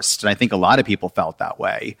cursed. And I think a lot of people felt that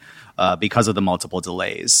way because of the multiple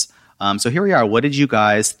delays. So here we are. What did you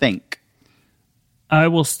guys think? I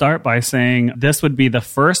will start by saying this would be the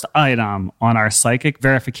first item on our psychic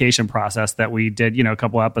verification process that we did, a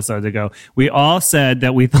couple episodes ago. We all said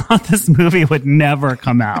that we thought this movie would never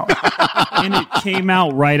come out. And it came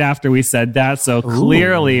out right after we said that. So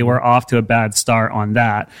clearly we're off to a bad start on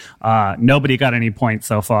that. Nobody got any points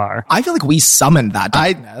so far. I feel like we summoned that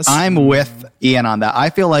darkness. I'm with Ian on that.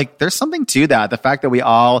 I feel like there's something to that. The fact that we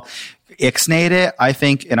all ixnayed it, I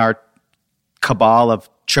think in our cabal of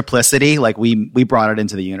triplicity, like we brought it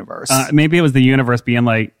into the universe. Maybe it was the universe being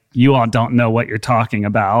like, you all don't know what you're talking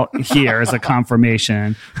about. Here is a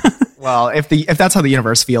confirmation. Well, if that's how the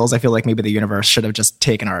universe feels, I feel like maybe the universe should have just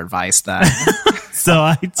taken our advice then.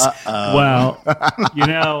 So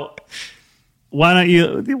why don't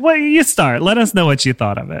you start? Let us know what you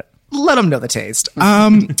thought of it. Let them know the taste.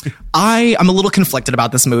 I'm a little conflicted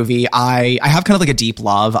about this movie. I have kind of like a deep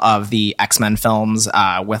love of the X-Men films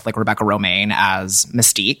with like Rebecca Romijn as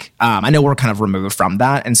Mystique. I know we're kind of removed from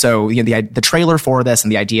that. And so the trailer for this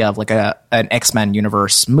and the idea of like an X-Men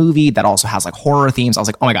universe movie that also has like horror themes, I was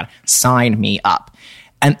like, oh my God, sign me up.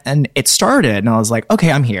 And it started, and I was like,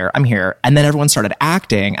 okay, I'm here. And then everyone started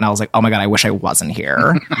acting, and I was like, oh my God, I wish I wasn't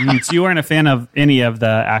here. So you weren't a fan of any of the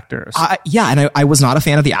actors? And I was not a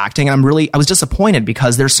fan of the acting, and I was disappointed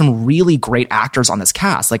because there's some really great actors on this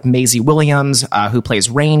cast, like Maisie Williams, who plays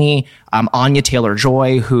Rainey, Anya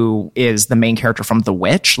Taylor-Joy, who is the main character from The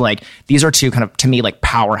Witch. Like, these are two kind of, to me, like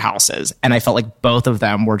powerhouses, and I felt like both of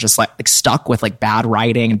them were just like stuck with like bad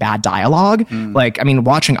writing and bad dialogue. Like, I mean,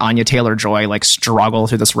 watching Anya Taylor-Joy like struggle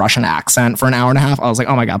through this Russian accent for an hour and a half, I was like,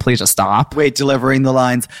 oh my God, please just stop. Wait, delivering the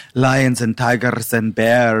lines, lions and tigers and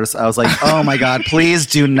bears. I was like, oh my God, please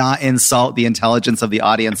do not insult the intelligence of the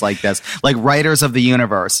audience like this. Like, writers of the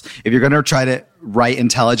universe, if you're going to try to write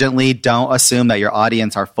intelligently, don't assume that your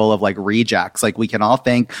audience are full of like rejects. Like, we can all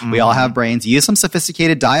think, we all have brains. Use some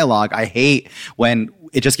sophisticated dialogue. I hate when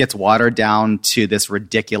it just gets watered down to these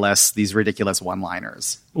ridiculous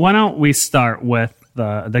one-liners. Why don't we start with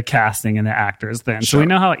the casting and the actors then? Sure. So we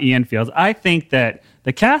know how Ian feels. I think that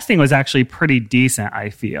the casting was actually pretty decent, I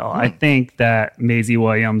feel. I think that Maisie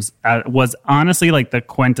Williams was honestly like the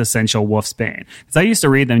quintessential Wolfsbane. Because I used to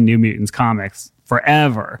read the New Mutants comics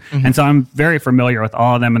forever. And so I'm very familiar with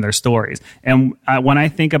all of them and their stories. And when I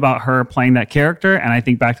think about her playing that character and I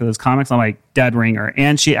think back to those comics, I'm like, dead ringer.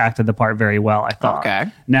 And she acted the part very well, I thought.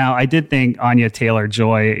 Okay. Now, I did think Anya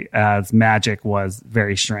Taylor-Joy as Magic was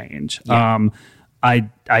very strange. Yeah.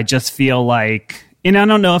 I just feel like, and I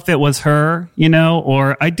don't know if it was her,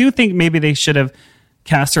 or I do think maybe they should have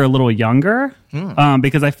cast her a little younger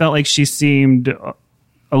because I felt like she seemed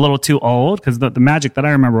a little too old, because the Magic that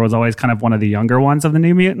I remember was always kind of one of the younger ones of the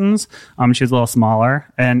New Mutants. She was a little smaller.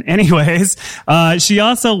 And anyways, she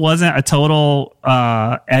also wasn't a total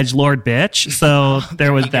edgelord bitch. So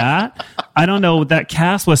there was that. I don't know. That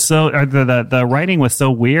cast was the writing was so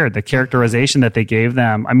weird. The characterization that they gave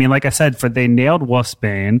them. I mean, like I said, they nailed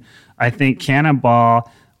Wolfsbane. I think Cannonball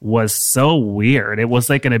was so weird. It was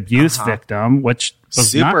like an abuse victim, which was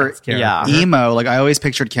super emo. Like, I always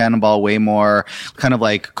pictured Cannonball way more kind of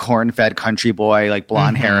like corn-fed country boy, like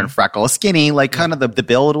blonde hair and freckles, skinny, like kind of the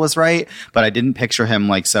build was right, but I didn't picture him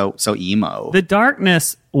like so emo. The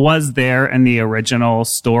darkness was there in the original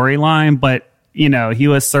storyline, but he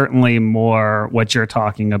was certainly more what you're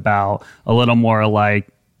talking about, a little more like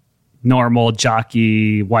normal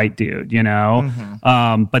jockey white dude,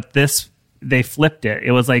 but this, they flipped it.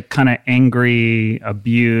 It was like kind of angry,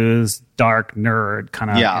 abused, dark nerd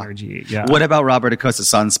kind of energy. Yeah. What about Robert Acosta's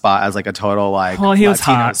Sunspot as like a total like? Well, he was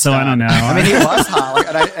Latino hot, star? so I don't know. I mean, he was hot.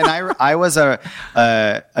 Like, I was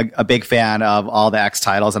a big fan of all the X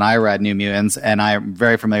titles, and I read New Mutants, and I'm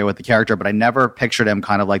very familiar with the character, but I never pictured him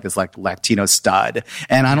kind of like this like Latino stud.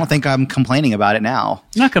 And I don't think I'm complaining about it now.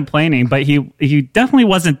 Not complaining, but he definitely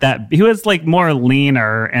wasn't that. He was like more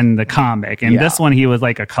leaner in the comic, and this one he was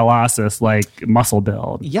like a colossus, like muscle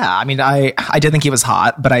build. Yeah, I mean, I did think he was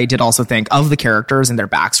hot, but I did also think of the characters and their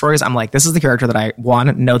backstories. I'm like, this is the character that I,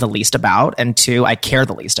 one, know the least about, and two, I care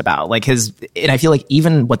the least about. Like and I feel like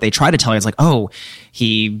even what they try to tell you is like, oh,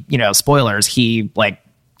 he, spoilers, he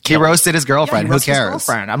roasted his girlfriend. Who cares?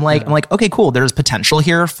 I'm like, okay, cool. There's potential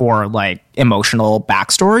here for like emotional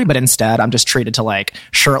backstory, but instead I'm just treated to like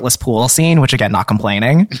shirtless pool scene, which again, not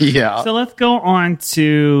complaining. Yeah. So let's go on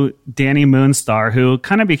to Danny Moonstar, who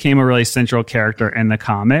kind of became a really central character in the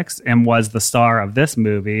comics and was the star of this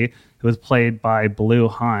movie, who was played by Blue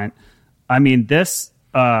Hunt. I mean,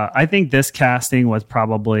 I think this casting was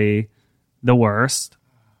probably the worst.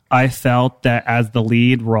 I felt that as the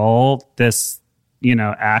lead role, this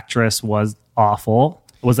actress was awful.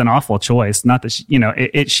 It was an awful choice. Not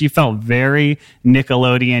that she felt very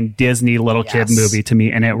Nickelodeon Disney little kid movie to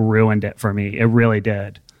me, and it ruined it for me. It really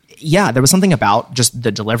did. Yeah, there was something about just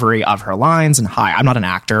the delivery of her lines. And hi, I'm not an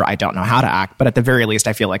actor. I don't know how to act. But at the very least,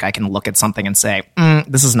 I feel like I can look at something and say,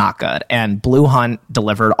 this is not good. And Blue Hunt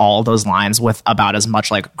delivered all of those lines with about as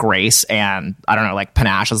much like grace and, I don't know, like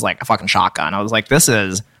panache as like a fucking shotgun. I was like, this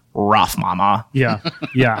is rough, mama. Yeah.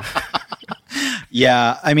 Yeah.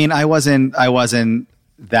 Yeah. I mean, I wasn't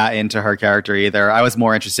that into her character either. I was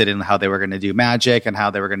more interested in how they were going to do Magic and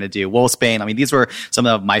how they were going to do Wolfsbane. I mean, these were some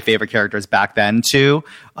of my favorite characters back then too.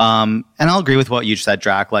 And I'll agree with what you said,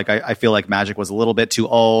 Drac. Like, I feel like Magic was a little bit too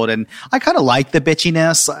old, and I kind of like the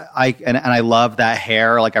bitchiness. And I love that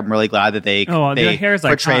hair. Like, I'm really glad that they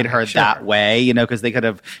portrayed her that way, because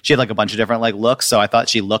she had like a bunch of different like looks. So I thought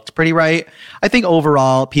she looked pretty right. I think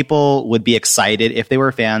overall people would be excited if they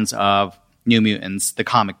were fans of New Mutants, the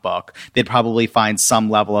comic book. They'd probably find some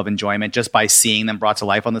level of enjoyment just by seeing them brought to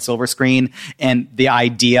life on the silver screen. And the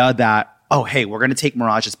idea that oh, hey, we're going to take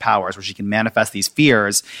Mirage's powers where she can manifest these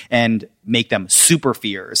fears and make them super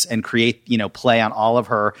fears and create, play on all of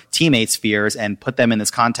her teammates' fears and put them in this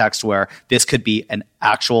context where this could be an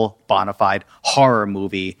actual bona fide horror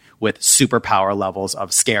movie with superpower levels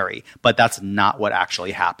of scary. But that's not what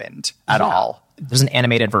actually happened at all. There's an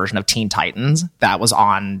animated version of Teen Titans that was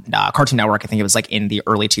on Cartoon Network. I think it was like in the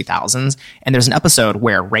early 2000s. And there's an episode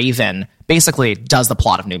where Raven basically does the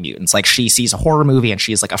plot of New Mutants. Like she sees a horror movie and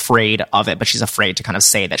she's like afraid of it, but she's afraid to kind of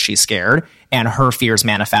say that she's scared. And her fears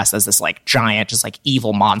manifest as this like giant, just like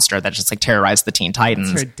evil monster that just like terrorized the Teen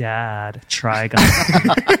Titans. It's her dad, Trigon.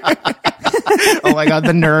 Oh my God,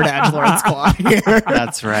 the nerd edgelord squad here.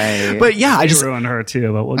 That's right. But yeah, I just ruined her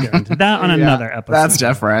too, but we'll get into that on another episode. That's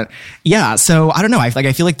different. Yeah, so I don't know. I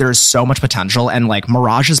feel like there's so much potential, and like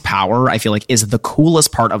Mirage's power, I feel like is the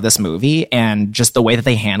coolest part of this movie, and just the way that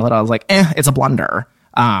they handle it, I was like, it's a blunder.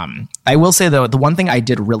 I will say though, the one thing I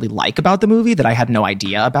did really like about the movie that I had no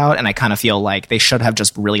idea about, and I kind of feel like they should have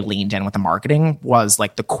just really leaned in with the marketing, was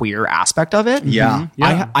like the queer aspect of it. Yeah.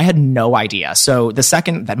 I had no idea. So the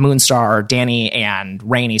second that Moonstar, Danny, and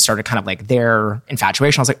Rainey started kind of like their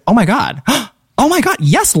infatuation, I was like, oh my God. Oh my God,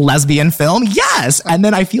 yes, lesbian film, yes. And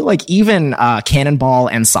then I feel like even Cannonball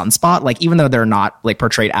and Sunspot, like even though they're not like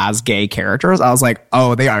portrayed as gay characters, I was like,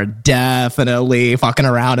 oh, they are definitely fucking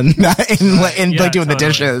around and like doing the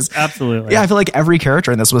dishes. Absolutely. Yeah, I feel like every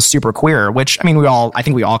character in this was super queer, which I mean, I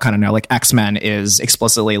think we all kind of know, like X-Men is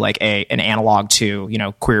explicitly like an analog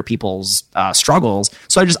to, queer people's struggles.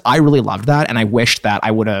 So I really loved that, and I wish that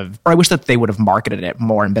they would have marketed it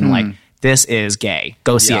more and been like, this is gay.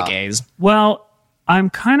 Go see it, gays. Well,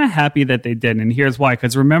 I'm kind of happy that they didn't, and here's why.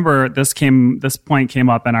 Because remember, this point came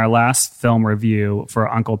up in our last film review for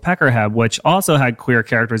Uncle Peckerhead, which also had queer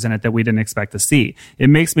characters in it that we didn't expect to see. It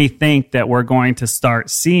makes me think that we're going to start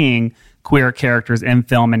seeing queer characters in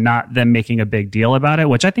film and not them making a big deal about it,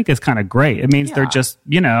 which I think is kind of great. It means they're just,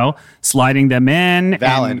 sliding them in.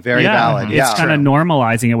 Valid, very valid. It's kind of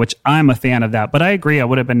normalizing it, which I'm a fan of that. But I agree, it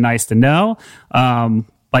would have been nice to know.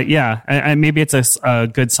 But yeah, and maybe it's a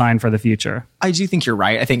good sign for the future. I do think you're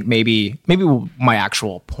right. I think maybe my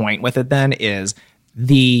actual point with it then is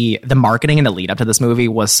the marketing and the lead up to this movie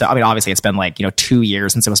was so, I mean, obviously it's been like, 2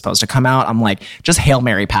 years since it was supposed to come out. I'm like, just Hail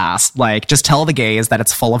Mary pass. Like, just tell the gays that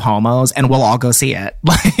it's full of homos and we'll all go see it.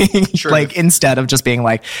 Like instead of just being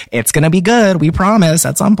like, it's going to be good. We promise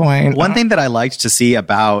at some point. One thing that I liked to see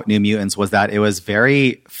about New Mutants was that it was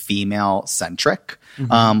very female centric.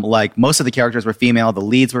 Like most of the characters were female, the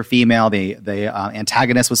leads were female, the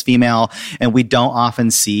antagonist was female, and we don't often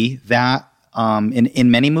see that in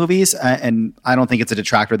many movies. And I don't think it's a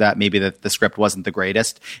detractor that maybe the script wasn't the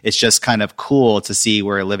greatest. It's just kind of cool to see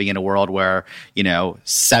we're living in a world where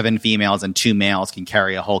 7 females and 2 males can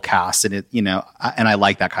carry a whole cast, and and I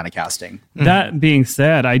like that kind of casting. That being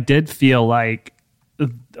said, I did feel like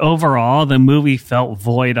overall the movie felt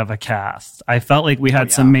void of a cast. I felt like we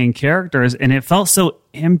had some main characters and it felt so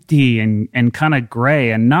empty and kind of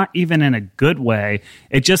gray, and not even in a good way.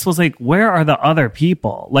 It just was like, where are the other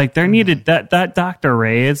people? Like there needed that Dr.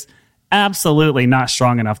 Ray is absolutely not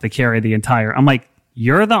strong enough to carry the entire. I'm like,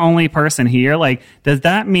 you're the only person here. Like, does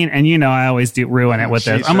that mean, and I always do ruin it with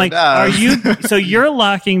this. I'm like, are you, so you're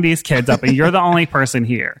locking these kids up and you're the only person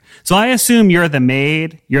here. So I assume you're the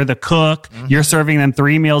maid, you're the cook, you're serving them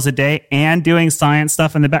 3 meals a day and doing science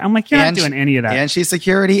stuff in the back. I'm like, you're not doing any of that. And she's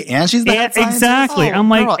security and she's the head scientist. Exactly. I'm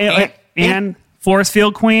like, and Force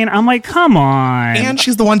Field Queen. I'm like, come on. And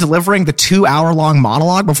she's the one delivering the 2-hour-long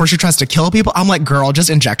monologue before she tries to kill people. I'm like, girl, just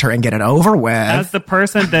inject her and get it over with. As the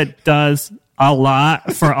person that does a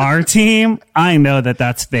lot for our team, I know that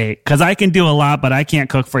that's fake, because I can do a lot, but I can't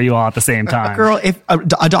cook for you all at the same time. Girl, if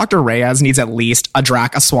a Dr. Reyes needs at least a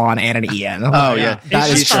Drac, a Swan, and an Ian. Oh yeah,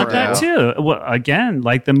 that is true. That too. Well, again,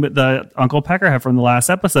 like the Uncle Peckerhead from the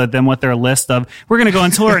last episode, them with their list of, we're going to go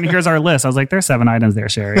on tour and here's our list. I was like, there's 7 items there,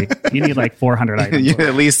 Sherry. You need like 400 items.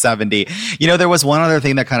 At least 70. There was one other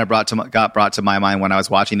thing that kind of got brought to my mind when I was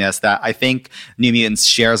watching this, that I think New Mutants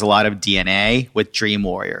shares a lot of DNA with Dream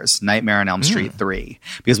Warriors, Nightmare on Elm Street 3,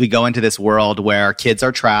 because we go into this world where kids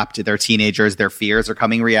are trapped, they're teenagers, their fears are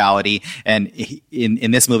coming reality, and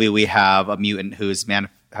in this movie we have a mutant whose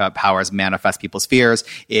powers manifest people's fears.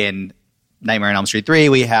 In Nightmare on Elm Street 3,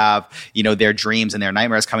 we have, their dreams and their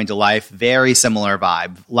nightmares coming to life. Very similar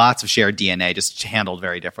vibe. Lots of shared DNA, just handled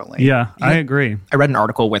very differently. Yeah, I agree. I read an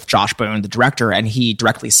article with Josh Boone, the director, and he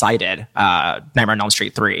directly cited Nightmare on Elm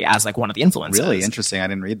Street 3 as like one of the influences. Really interesting. I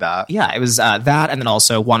didn't read that. Yeah, it was that, and then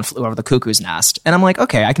also One Flew Over the Cuckoo's Nest. And I'm like,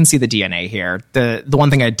 okay, I can see the DNA here. The one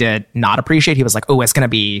thing I did not appreciate, he was like, oh, it's gonna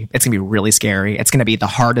be really scary. It's gonna be the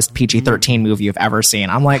hardest PG-13 movie you've ever seen.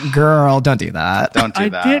 I'm like, girl, don't do that. Don't do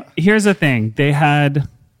that. Here's the thing. They had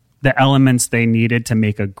the elements they needed to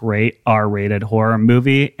make a great R-rated horror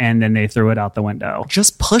movie, and then they threw it out the window.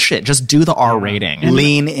 Just push it. Just do the R rating.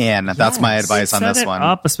 Lean in. That's my advice on this one.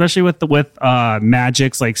 Up, especially with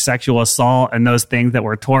Magic's like sexual assault and those things that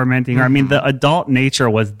were tormenting her. I mean, the adult nature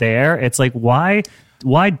was there. It's like, why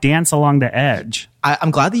dance along the edge?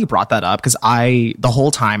 I'm glad that you brought that up, because the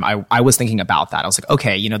whole time I was thinking about that. I was like,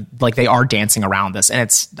 okay, like they are dancing around this, and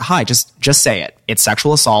it's, just say it. It's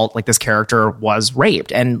sexual assault. Like, this character was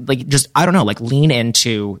raped, and like, just, I don't know, like, lean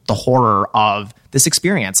into the horror of this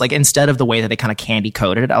experience. Like, instead of the way that they kind of candy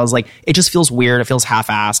coated it, I was like, it just feels weird. It feels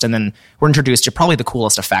half-assed. And then we're introduced to probably the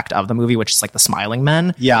coolest effect of the movie, which is like the smiling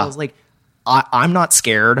men. Yeah. I was like, I'm not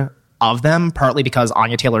scared of them, partly because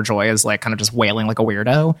Anya Taylor-Joy is like kind of just wailing like a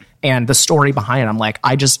weirdo, and the story behind it, I'm like,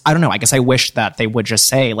 I don't know, I guess I wish that they would just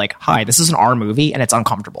say like, hi, this is an R movie and it's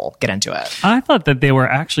uncomfortable, get into it. I thought that they were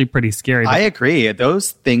actually pretty scary. I agree. Those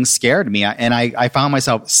things scared me, and I found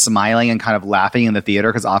myself smiling and kind of laughing in the theater,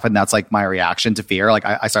 because often that's like my reaction to fear. Like,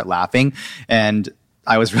 I start laughing, and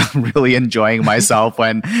I was really enjoying myself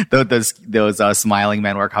when those smiling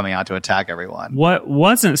men were coming out to attack everyone. What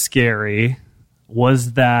wasn't scary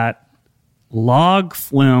was that log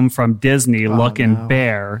flume from Disney looking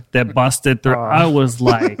bear that busted through. I was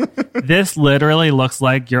like, this literally looks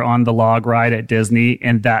like you're on the log ride at Disney,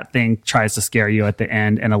 and that thing tries to scare you at the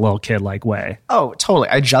end in a little kid-like way. Oh, totally.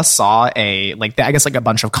 I just saw a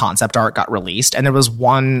bunch of concept art got released, and there was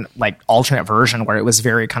one like alternate version where it was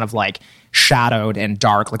very kind of like shadowed and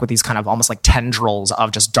dark, like with these kind of almost like tendrils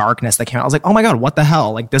of just darkness that came out. I was like, oh my God, what the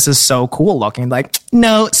hell? Like, this is so cool looking. Like,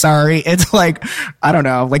 no, sorry. It's like, I don't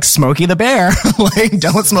know, like Smokey the Bear. Like,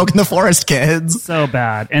 don't smoke in the forest, kids. So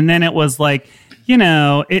bad. And then it was like,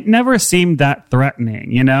 it never seemed that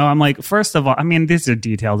threatening. I'm like, first of all, I mean, these are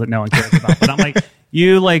details that no one cares about, but I'm like,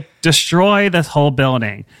 you like destroy this whole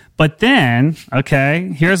building. But then,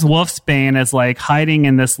 okay, here's Wolfsbane is like hiding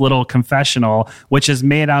in this little confessional, which is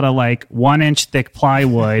made out of like 1-inch thick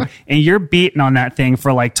plywood, and you're beating on that thing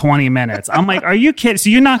for like 20 minutes. I'm like, are you kidding? So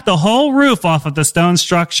you knocked the whole roof off of the stone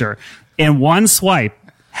structure in one swipe,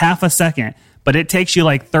 half a second. But it takes you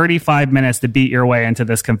like 35 minutes to beat your way into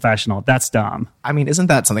this confessional. That's dumb. I mean, isn't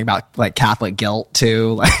that something about like Catholic guilt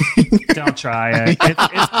too? Like, don't try it.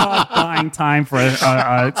 It's called buying time for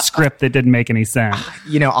a script that didn't make any sense.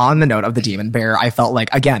 On the note of the Demon Bear, I felt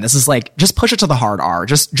like, again, this is like, just push it to the hard R.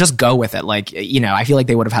 Just go with it. Like, I feel like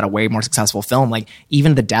they would have had a way more successful film. Like,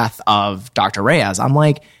 even the death of Dr. Reyes, I'm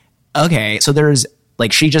like, okay, so there's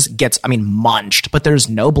like, she just gets, munched, but there's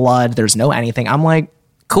no blood, there's no anything. I'm like,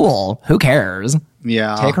 cool, who cares?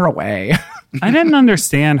 Yeah. Take her away. I didn't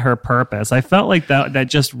understand her purpose. I felt like that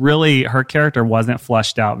just really, her character wasn't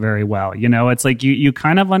fleshed out very well. It's like you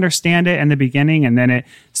kind of understand it in the beginning, and then it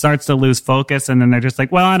starts to lose focus, and then they're just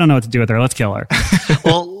like, well, I don't know what to do with her. Let's kill her.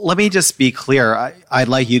 Well, let me just be clear. I'd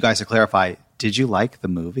like you guys to clarify. Did you like the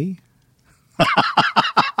movie?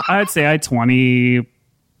 I'd say I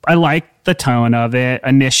liked the tone of it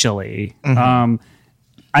initially. Mm-hmm.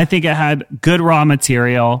 I think it had good raw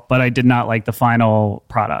material, but I did not like the final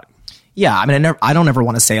product. Yeah, I don't ever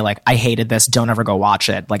want to say like, I hated this, don't ever go watch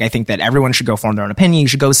it. Like, I think that everyone should go form their own opinion. You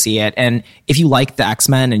should go see it. And if you like the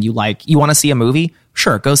X-Men and you want to see a movie,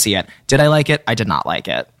 sure, go see it. Did I like it? I did not like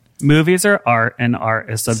it. Movies are art, and art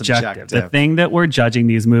is subjective. The thing that we're judging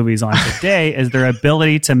these movies on today is their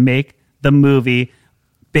ability to make the movie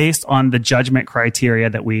based on the judgment criteria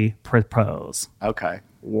that we propose. Okay.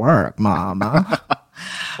 Work, mama.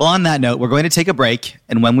 Well, on that note, we're going to take a break,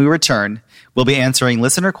 and when we return, we'll be answering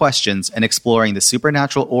listener questions and exploring the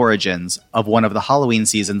supernatural origins of one of the Halloween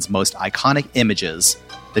season's most iconic images,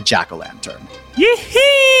 the jack-o'-lantern. Yee-hee!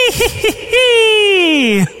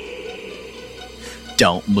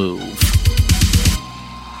 Don't move.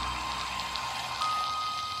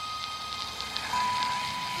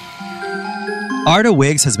 Arda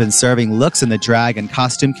Wigs has been serving looks in the drag and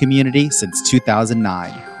costume community since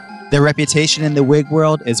 2009. Their reputation in the wig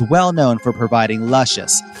world is well known for providing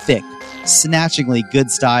luscious, thick, snatchingly good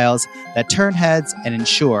styles that turn heads and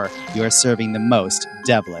ensure you are serving the most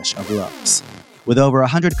devilish of looks. With over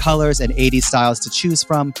 100 colors and 80 styles to choose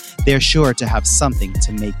from, they're sure to have something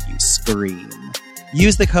to make you scream.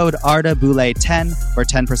 Use the code ARDABOULE10 for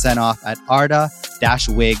 10% off at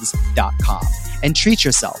arda-wigs.com and treat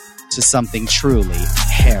yourself to something truly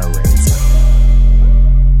hair-raising.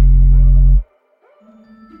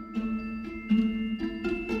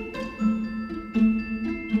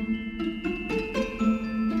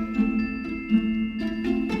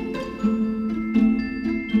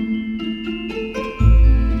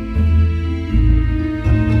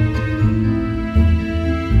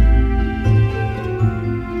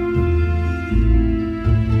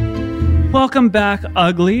 Welcome back,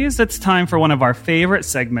 Uglies. It's time for one of our favorite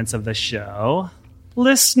segments of the show,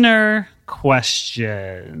 Listener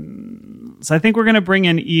Questions. I think we're going to bring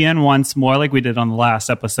in Ian once more, like we did on the last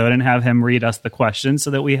episode, and have him read us the questions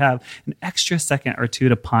so that we have an extra second or two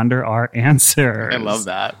to ponder our answers. I love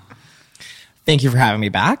that. Thank you for having me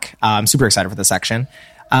back. I'm super excited for this section.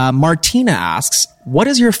 Martina asks, what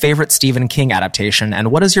is your favorite Stephen King adaptation,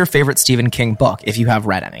 and what is your favorite Stephen King book, if you have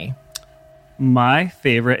read any? My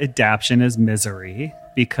favorite adaptation is Misery,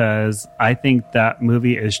 because I think that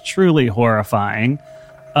movie is truly horrifying.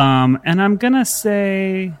 And I'm going to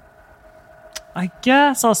say, I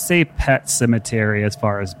guess I'll say Pet Sematary as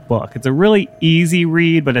far as book. It's a really easy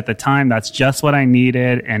read, but at the time, that's just what I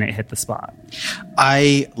needed, and it hit the spot.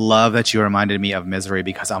 I love that you reminded me of Misery,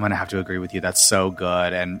 because I'm going to have to agree with you. That's so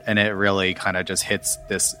good. And it really kind of just hits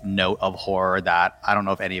this note of horror that I don't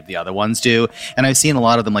know if any of the other ones do. And I've seen a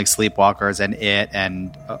lot of them, like Sleepwalkers and It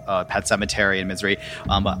and Pet Sematary and Misery.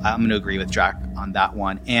 But I'm going to agree with Jack on that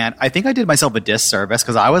one. And I think I did myself a disservice,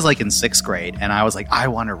 because I was like in 6th grade and I was like, I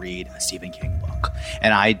want to read a Stephen King book.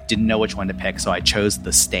 And I didn't know which one to pick. So I chose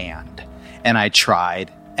The Stand. And I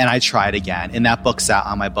tried. And I tried again. And that book sat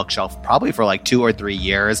on my bookshelf probably for like 2 or 3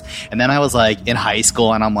 years. And then I was like in high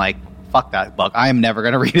school and I'm like, fuck that book. I am never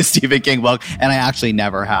going to read a Stephen King book. And I actually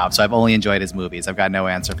never have. So I've only enjoyed his movies. I've got no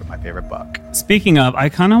answer for my favorite book. Speaking of, I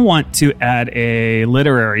kind of want to add a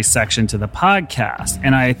literary section to the podcast.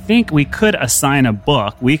 And I think we could assign a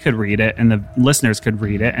book. We could read it and the listeners could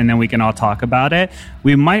read it. And then we can all talk about it.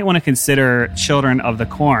 We might want to consider Children of the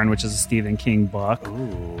Corn, which is a Stephen King book.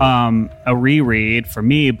 A reread for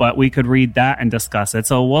me, but we could read that and discuss it.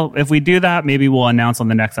 So if we do that, maybe we'll announce on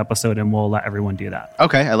the next episode and we'll let everyone do that.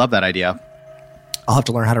 Okay, I love that idea. I'll have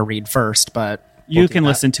to learn how to read first, but you can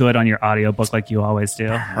listen to it on your audiobook like you always do.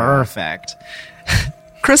 Perfect.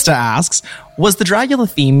 Krista asks, was the Dragula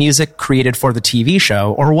theme music created for the TV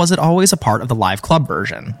show, or was it always a part of the live club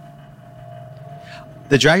version?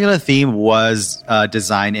 The Dragula theme was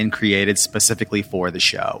designed and created specifically for the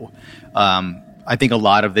show. I think a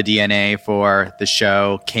lot of the DNA for the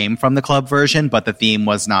show came from the club version, but the theme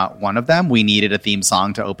was not one of them. We needed a theme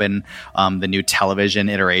song to open the new television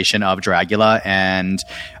iteration of Dragula, and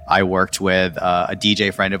I worked with a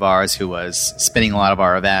DJ friend of ours who was spinning a lot of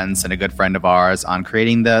our events and a good friend of ours on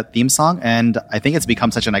creating the theme song, and I think it's become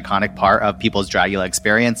such an iconic part of people's Dragula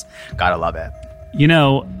experience. Gotta love it. You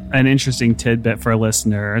know, an interesting tidbit for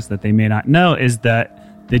listeners that they may not know is that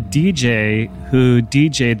the DJ who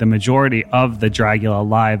DJ'd the majority of the Dragula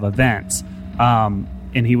live events, and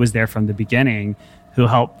he was there from the beginning, who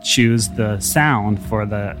helped choose the sound for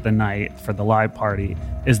the night, for the live party,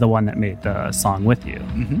 is the one that made the song With You.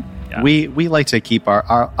 Mm-hmm. Yeah. We like to keep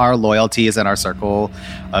our loyalties, and our circle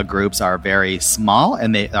groups are very small,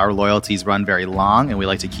 and our loyalties run very long, and we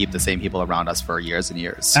like to keep the same people around us for years and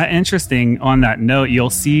years. Interesting. On that note, you'll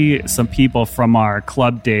see some people from our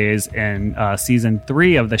club days in season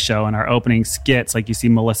 3 of the show in our opening skits. Like you see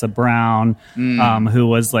Melissa Brown, who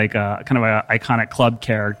was like a kind of an iconic club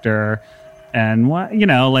character, and what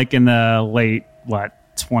like in the late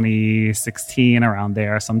 2016 around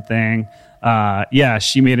there or something.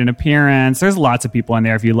 She made an appearance. There's lots of people in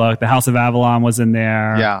there if you look. The House of Avalon was in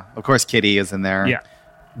there. Yeah, of course Kitty is in there. Yeah.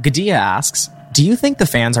 Gadia asks, do you think the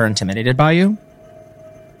fans are intimidated by you?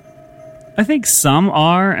 I think some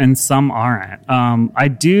are and some aren't.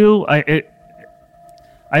 I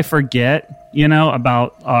forget,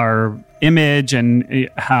 about our image and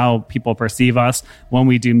how people perceive us when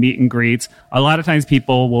we do meet and greets. A lot of times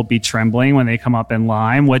people will be trembling when they come up in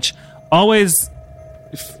line, which always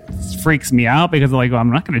freaks me out because they're like, well,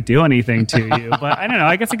 I'm not going to do anything to you. But I don't know.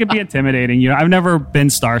 I guess it could be intimidating. I've never been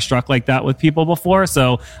starstruck like that with people before,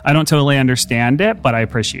 so I don't totally understand it, but I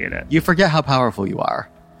appreciate it. You forget how powerful you are.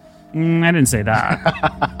 I didn't say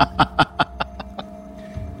that.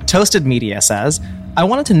 Toasted Media says, I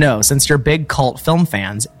wanted to know, since you're big cult film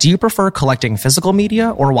fans, do you prefer collecting physical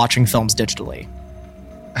media or watching films digitally?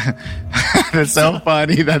 It's so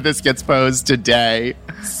funny that this gets posed today.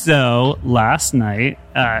 So last night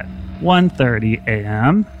at 1:30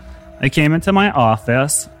 a.m., I came into my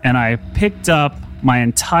office and I picked up my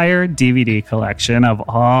entire DVD collection of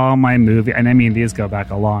all my movies, and I mean, these go back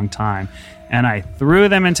a long time, and I threw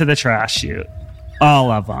them into the trash chute.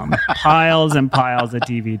 All of them. Piles and piles of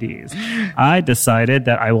DVDs. I decided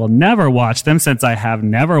that I will never watch them since I have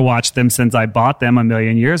never watched them since I bought them a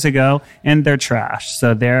million years ago, and they're trash.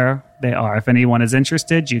 So there they are. If anyone is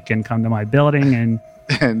interested, you can come to my building and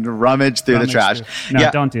rummage through the trash.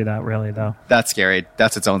 No, don't do that, really, though. That's scary.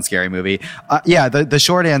 That's its own scary movie. The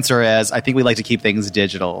short answer is I think we like to keep things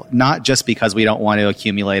digital, not just because we don't want to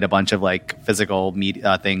accumulate a bunch of like physical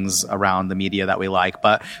media things around the media that we like,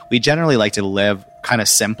 but we generally like to live kind of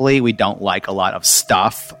simply. We don't like a lot of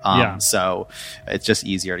stuff. So it's just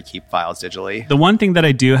easier to keep files digitally. The one thing that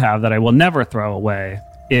I do have that I will never throw away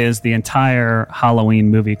is the entire Halloween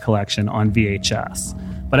movie collection on VHS.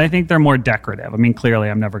 But I think they're more decorative. I mean, clearly,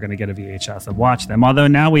 I'm never going to get a VHS and watch them. Although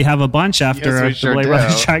now we have a bunch after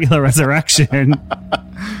Dracula Resurrection.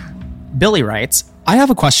 Billy writes, I have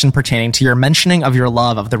a question pertaining to your mentioning of your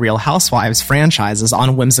love of the Real Housewives franchises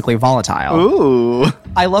on Whimsically Volatile. Ooh.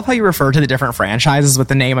 I love how you refer to the different franchises with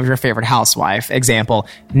the name of your favorite housewife. Example,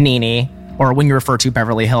 Nene, or when you refer to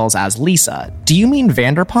Beverly Hills as Lisa. Do you mean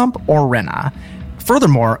Vanderpump or Rinna?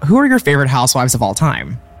 Furthermore, who are your favorite housewives of all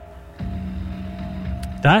time?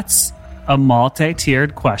 That's a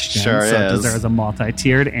multi-tiered question. Sure so is. There's a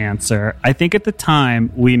multi-tiered answer. I think at the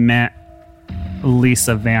time we meant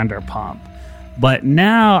Lisa Vanderpump. But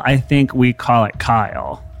now I think we call it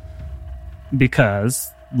Kyle.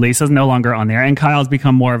 Because Lisa's no longer on there and Kyle's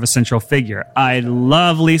become more of a central figure. I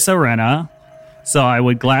love Lisa Rinna. So I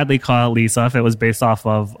would gladly call it Lisa if it was based off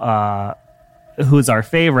of who's our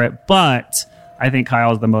favorite. But I think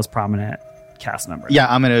Kyle is the most prominent cast member. Yeah,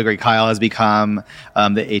 I'm going to agree. Kyle has become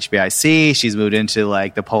the HBIC. She's moved into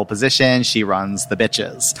like the pole position. She runs the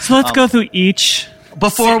bitches. So let's go through each.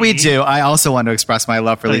 Before we do, I also want to express my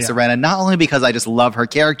love for Lisa Rinna, not only because I just love her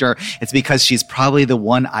character, it's because she's probably the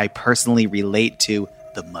one I personally relate to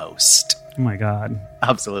the most. Oh my God.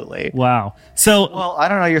 Absolutely. Wow. So, well, I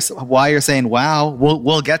don't know why you're saying wow.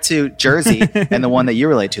 We'll get to Jersey and the one that you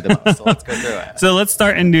relate to the most. So let's go through it. So let's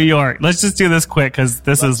start in New York. Let's just do this quick because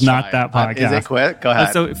this is not that podcast. Is it quick? Go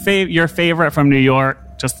ahead. So your favorite from New York,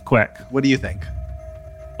 just quick. What do you think?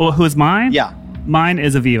 Well, who's mine? Yeah. Mine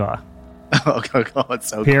is Aviva. Oh, it's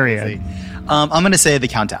so period. Crazy. I'm going to say the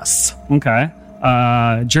Countess. Okay.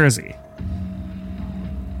 Jersey.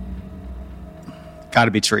 Got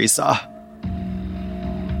to be Teresa.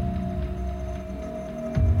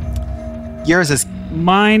 Yours is...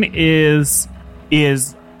 Mine is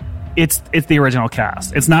it's the original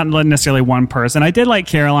cast. It's not necessarily one person. I did like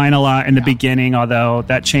Caroline a lot in the beginning, although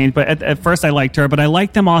that changed. But at first I liked her, but I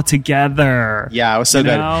liked them all together. Yeah, it was so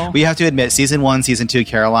good. We have to admit, season 1, season 2,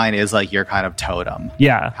 Caroline is like your kind of totem.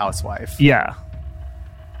 Yeah. Housewife. Yeah.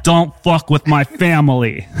 Don't fuck with my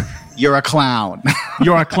family. You're a clown.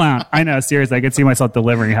 You're a clown. I know, seriously. I could see myself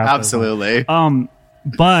delivering half Absolutely.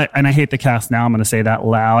 But, and I hate the cast now. I'm going to say that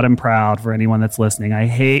loud and proud for anyone that's listening. I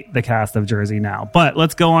hate the cast of Jersey now. But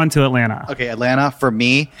let's go on to Atlanta. Okay, Atlanta for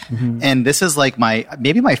me, and this is like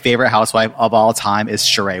maybe my favorite housewife of all time is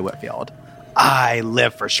Sheree Whitfield. I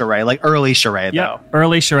live for Sheree, like early Sheree though.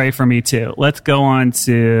 Early Sheree for me too. Let's go on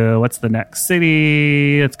to, what's the next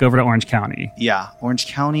city? Let's go over to Orange County. Yeah, Orange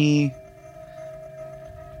County.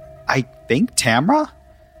 I think Tamara?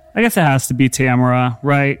 I guess it has to be Tamara,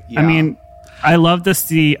 right? Yeah. I mean, I love to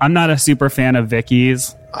see, I'm not a super fan of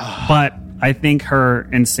Vicky's, but I think her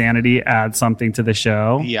insanity adds something to the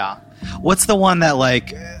show. Yeah. What's the one that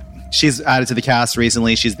like, she's added to the cast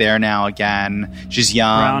recently, she's there now again, she's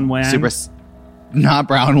young. Brown Wind? Not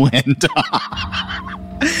Brown Wind.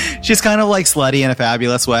 She's kind of like slutty in a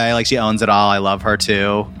fabulous way, like she owns it all. I love her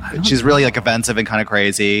too. She's really like offensive and kind of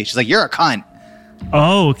crazy. She's like, you're a cunt.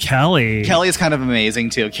 Oh, Kelly. Kelly is kind of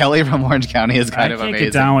amazing too. Kelly from Orange County is kind of amazing. I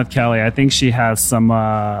can't get down with Kelly. I think she has some...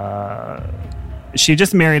 she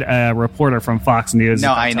just married a reporter from Fox News.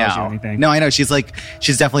 No, I know. No, I know. She's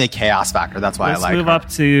definitely a chaos factor. That's why I like her. Let's move up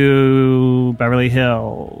to Beverly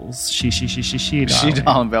Hills. She, darling. She,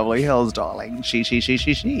 darling. Beverly Hills, darling. She.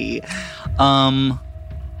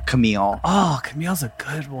 Camille. Oh, Camille's a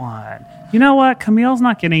good one. You know what? Camille's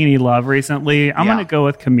not getting any love recently. I'm going to go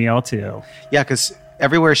with Camille, too. Yeah, because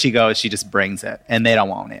everywhere she goes, she just brings it, and they don't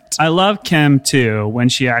want it. I love Kim, too, when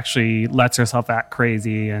she actually lets herself act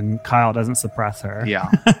crazy, and Kyle doesn't suppress her. Yeah.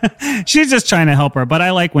 She's just trying to help her, but I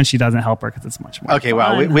like when she doesn't help her because it's much more fun.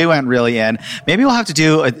 Well, we went really in. Maybe we'll have to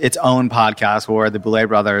do its own podcast where the Boulay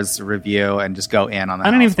Brothers review and just go in on that.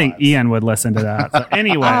 I don't even think Ian would listen to that. So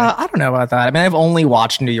anyway. I don't know about that. I mean, I've only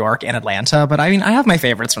watched New York and Atlanta, but I mean, I have my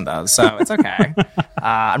favorites from those, so it's okay.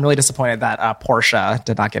 I'm really disappointed that Portia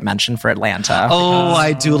did not get mentioned for Atlanta. Oh,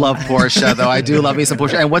 I do love Portia, though. I do love me some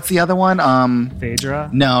Portia. And what's the other one? Phaedra?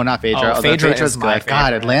 No, not Phaedra. Phaedra's my good. God,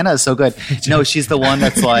 favorite. Atlanta is so good. No, she's the one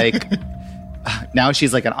that's like... Now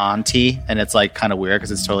she's like an auntie, and it's like kind of weird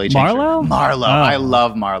because it's totally changed. Marlo? Marlo. I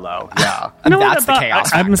love Marlo. Yeah. You know what That's the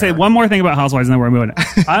chaos I'm going to say factor. one more thing about Housewives and then we're moving.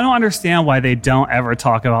 I don't understand why they don't ever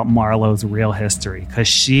talk about Marlo's real history because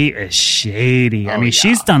she is shady. I mean,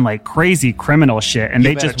 she's done like crazy criminal shit and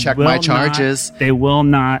they better just check will my not- charges. They will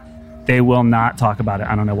not talk about it.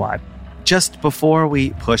 I don't know why. Just before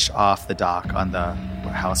we push off the dock on the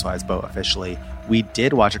Housewives boat officially, we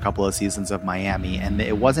did watch a couple of seasons of Miami, and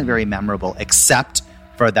it wasn't very memorable except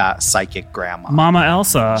for that psychic grandma. Mama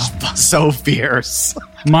Elsa. So fierce.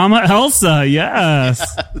 Mama Elsa, yes.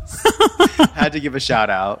 Had to give a shout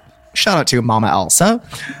out. Shout out to Mama Elsa.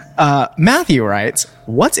 Matthew writes,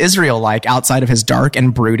 what's Israel like outside of his dark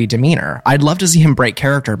and broody demeanor? I'd love to see him break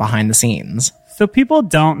character behind the scenes. So people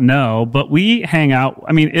don't know, but we hang out.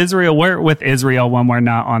 I mean, Israel, we're with Israel when we're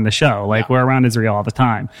not on the show. Like, we're around Israel all the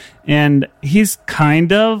time. And he's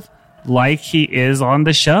kind of like he is on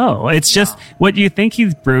the show. It's just what you think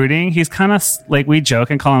he's brooding. He's kind of like, we joke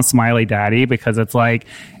and call him Smiley Daddy because it's like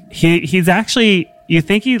he's actually, you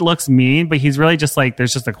think he looks mean, but he's really just like,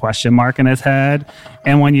 there's just a question mark in his head.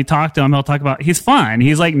 And when you talk to him, he'll talk about, he's fun.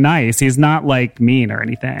 He's like nice. He's not like mean or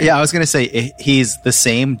anything. Yeah, I was going to say he's the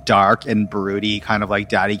same dark and broody kind of like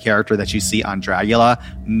daddy character that you see on Dragula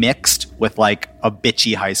mixed with like a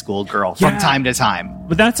bitchy high school girl from time to time.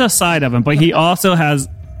 But that's a side of him. But he also has,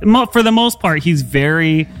 for the most part, he's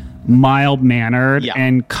very mild-mannered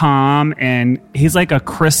and calm. And he's like a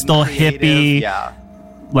crystal Creative, hippie. Yeah.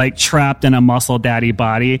 Like trapped in a muscle daddy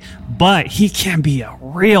body, but he can be a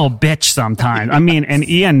real bitch sometimes. I mean, and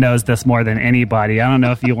Ian knows this more than anybody. I don't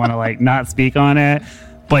know if you want to like not speak on it,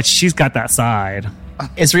 but she's got that side.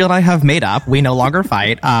 Israel and I have made up. We no longer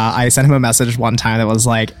fight. I sent him a message one time that was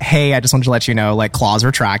like, hey, I just wanted to let you know, like, claws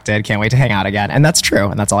retracted. Can't wait to hang out again. And that's true.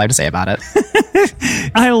 And that's all I have to say about it.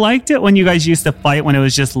 I liked it when you guys used to fight when it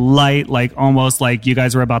was just light, like almost like you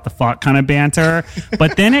guys were about to fuck kind of banter.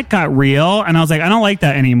 But then it got real, and I was like, I don't like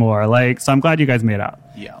that anymore. Like, so I'm glad you guys made up.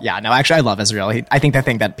 Yeah, no, actually, I love Israel. I think the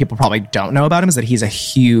thing that people probably don't know about him is that he's a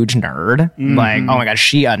huge nerd. Like, oh my gosh,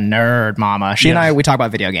 she a nerd, mama. She and I, we talk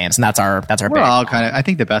about video games, and that's our We're big. all kind of, I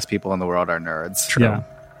think the best people in the world are nerds. True. Yeah.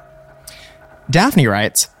 Daphne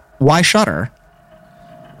writes, why Shudder?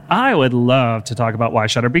 I would love to talk about why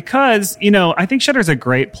Shudder because, you know, I think Shudder is a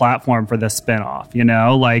great platform for this spinoff. You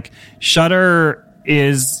know, like Shudder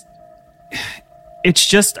is, it's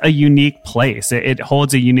just a unique place. It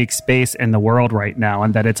holds a unique space in the world right now,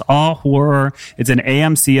 and that it's all horror. It's an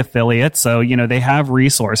AMC affiliate, so, you know, they have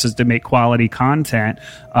resources to make quality content,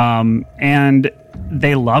 and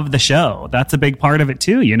they love the show. That's a big part of it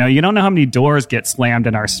too. You know, you don't know how many doors get slammed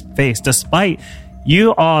in our face, despite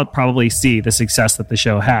you all probably see the success that the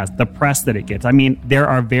show has, the press that it gets. I mean, there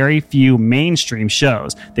are very few mainstream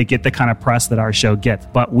shows that get the kind of press that our show gets,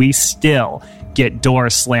 but we still get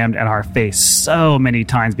doors slammed in our face so many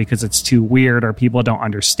times because it's too weird or people don't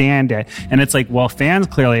understand it. And it's like, well, fans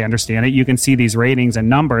clearly understand it. You can see these ratings and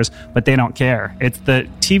numbers, but they don't care. It's the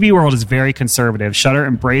TV world is very conservative. Shudder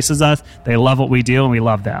embraces us. They love what we do, and we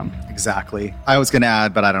love them. Exactly. I was going to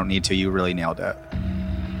add, but I don't need to. You really nailed it.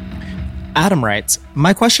 Adam writes,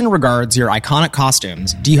 my question regards your iconic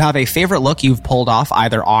costumes. Do you have a favorite look you've pulled off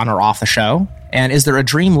either on or off the show? And is there a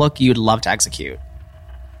dream look you'd love to execute?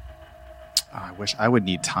 I wish I would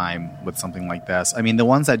need time with something like this. I mean, the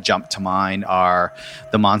ones that jump to mind are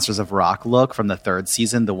the Monsters of Rock look from the 3rd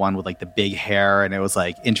season, the one with like the big hair, and it was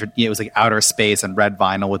like it was like outer space and red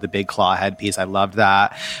vinyl with the big claw headpiece. I loved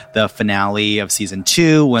that. The finale of season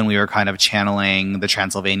 2 when we were kind of channeling the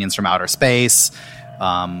Transylvanians from outer space.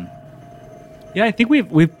 Yeah, I think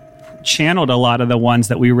we've channeled a lot of the ones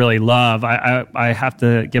that we really love. I have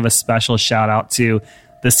to give a special shout out to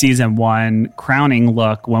the season 1 crowning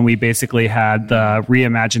look when we basically had the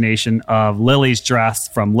reimagination of Lily's dress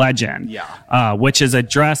from Legend, which is a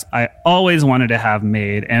dress I always wanted to have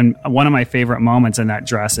made. And one of my favorite moments in that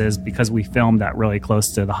dress is because we filmed that really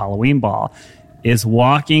close to the Halloween ball, is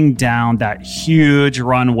walking down that huge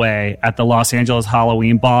runway at the Los Angeles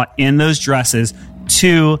Halloween ball in those dresses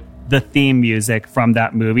to the theme music from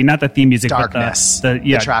that movie. Not the theme music, Darkness. but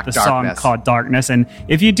the track song Darkness. called Darkness. And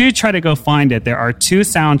if you do try to go find it, there are 2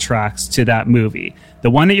 soundtracks to that movie. The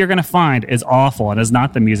one that you're going to find is awful and is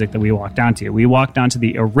not the music that we walked down to. We walked down to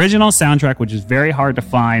the original soundtrack, which is very hard to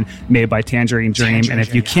find, made by Tangerine Dream. And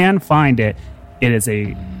if you can find it, it is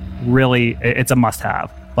it's a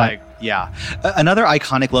must-have. But Another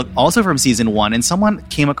iconic look also from season 1, and someone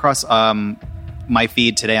came across my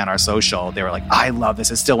feed today on our social. They were like, I love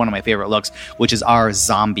this. It's still one of my favorite looks, which is our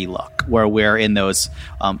zombie look, where we're in those,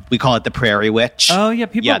 we call it the Prairie Witch. Oh, yeah,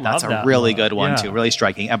 people love that's that a really look. good one, Yeah. too. Really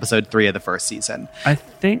striking. Episode 3 of the first season. I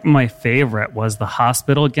think my favorite was the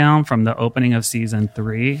hospital gown from the opening of season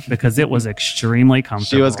 3 because it was extremely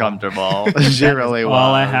comfortable. She was comfortable. She really was.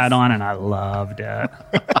 All I had on, and I loved it.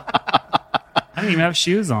 I didn't even have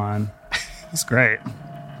shoes on. It's great.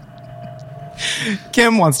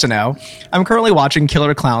 Kim wants to know, I'm currently watching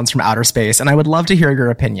Killer Clowns from Outer Space, and I would love to hear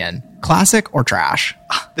your opinion. Classic or trash?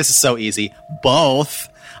 This is so easy. Both.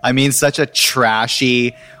 I mean, such a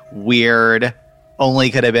trashy, weird,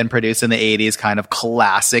 only could have been produced in the 80s kind of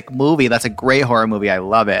classic movie. That's a great horror movie. I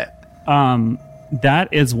love it. That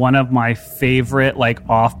is one of my favorite, like,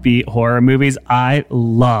 offbeat horror movies. I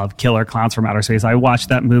love Killer Clowns from Outer Space. I watched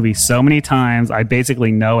that movie so many times. I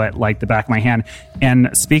basically know it like the back of my hand. And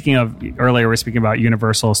speaking of, earlier we were speaking about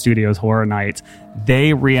Universal Studios Horror Nights. They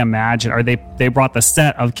reimagined, or they brought the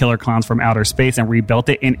set of Killer Clowns from Outer Space and rebuilt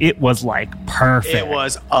it, and it was, like, perfect. It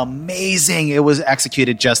was amazing. It was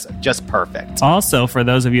executed just perfect. Also, for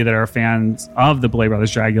those of you that are fans of the Blade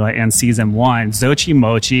Brothers Dragula and season 1, Xochi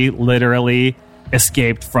Mochi literally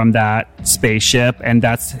escaped from that spaceship, and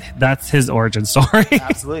that's his origin story.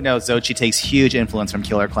 Absolutely. No, Xochi takes huge influence from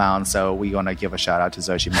Killer Clowns, so we want to give a shout out to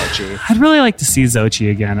Xochi Mochi. I'd really like to see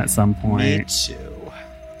Xochi again at some point. Me too.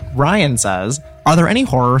 Ryan says, are there any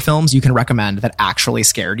horror films you can recommend that actually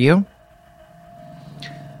scared you?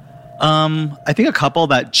 I think a couple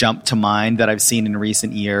that jump to mind that I've seen in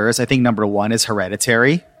recent years. I think number 1 is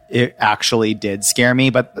Hereditary. It actually did scare me,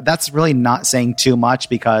 but that's really not saying too much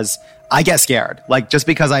because I get scared. Like, just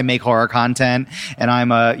because I make horror content and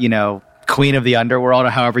I'm a, queen of the underworld, or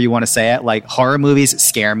however you want to say it, like, horror movies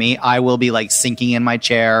scare me. I will be like sinking in my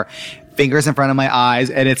chair, fingers in front of my eyes,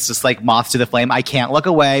 and it's just like moth to the flame. I can't look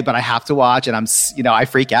away, but I have to watch, and I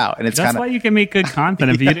freak out. And it's that's why you can make good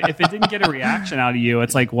content. If it didn't get a reaction out of you,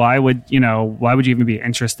 it's like, why would you even be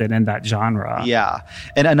interested in that genre? Yeah.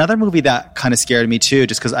 And another movie that kind of scared me too,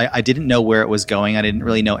 just because I didn't know where it was going, I didn't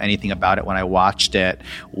really know anything about it when I watched it,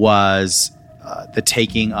 was The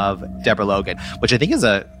Taking of Deborah Logan, which I think is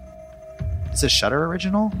a Shudder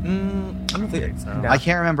original? I don't think so. I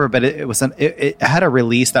can't remember, but it had a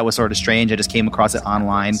release that was sort of strange. I just came across it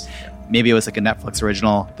online. Maybe it was like a Netflix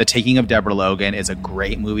original. The Taking of Deborah Logan is a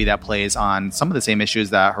great movie that plays on some of the same issues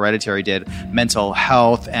that Hereditary did: mental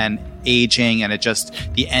health and aging, and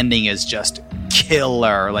the ending is just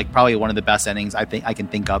killer. Like, probably one of the best endings I can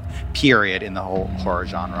think of, period, in the whole horror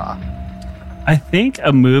genre. I think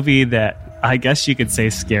a movie that I guess you could say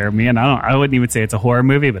scared me, and I wouldn't even say it's a horror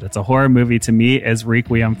movie, but it's a horror movie to me, is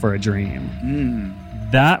Requiem for a Dream.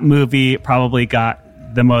 That movie probably got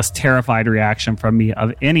the most terrified reaction from me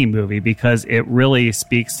of any movie because it really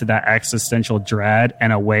speaks to that existential dread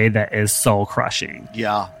in a way that is soul crushing.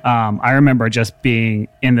 Yeah. I remember just being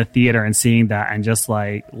in the theater and seeing that and just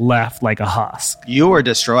like left like a husk. You were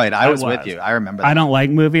destroyed. I was with you. I remember that. I don't like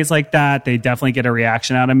movies like that. They definitely get a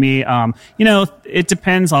reaction out of me. It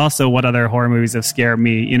depends also what other horror movies have scared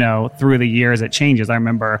me, through the years. It changes. I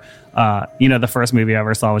remember, the first movie I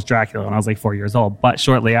ever saw was Dracula when I was like 4 years old. But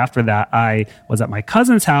shortly after that, I was at my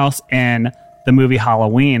cousin's house and the movie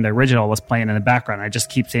Halloween, the original, was playing in the background. I just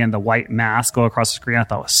keep seeing the white mask go across the screen. I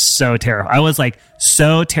thought it was so terrifying. I was like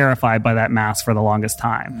so terrified by that mask for the longest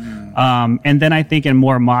time. And then I think in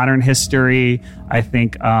more modern history, I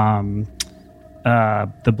think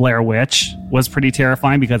the Blair Witch was pretty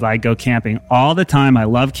terrifying because I go camping all the time. I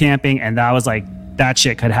love camping, and that was like, that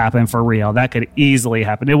shit could happen for real. That could easily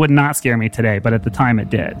happen. It would not scare me today, but at the time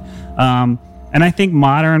it did. And I think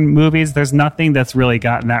modern movies, there's nothing that's really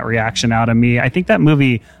gotten that reaction out of me. I think that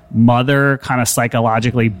movie Mother kind of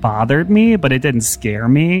psychologically bothered me, but it didn't scare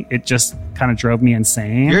me. It just kind of drove me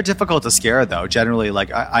insane. You're difficult to scare, though. Generally,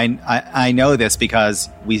 like, I know this because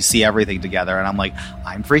we see everything together, and I'm like,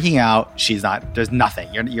 I'm freaking out. She's not. There's nothing.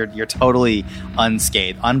 You're totally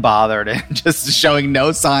unscathed, unbothered, and just showing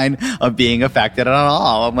no sign of being affected at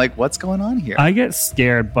all. I'm like, what's going on here? I get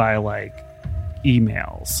scared by like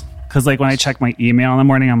emails because, like, when I check my email in the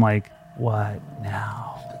morning, I'm like, what now?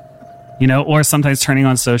 Or sometimes turning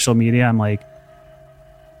on social media, I'm like,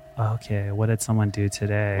 okay, what did someone do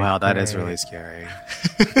today? Wow, that is really scary.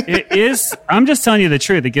 It is. I'm just telling you the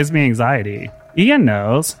truth. It gives me anxiety. Ian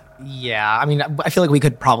knows. Yeah, I mean, I feel like we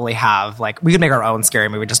could probably we could make our own scary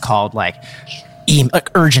movie just called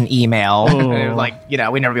urgent email. We'd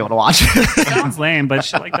never be able to watch it. It sounds lame, but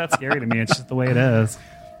shit like that's scary to me. It's just the way it is.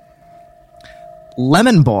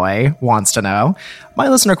 Lemon Boy wants to know, my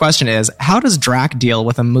listener question is, how does Drac deal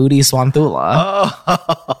with a moody Swanthula?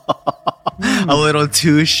 a little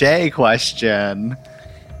touche question.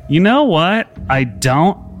 You know what? I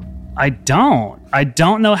don't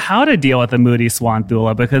know how to deal with a moody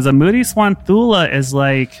Swanthula, because a moody Swanthula is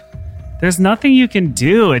like, there's nothing you can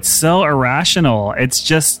do. It's so irrational. It's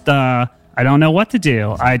just, I don't know what to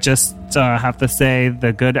do. I just have to say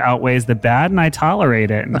the good outweighs the bad, and I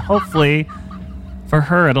tolerate it. And hopefully for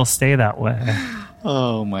her, it'll stay that way.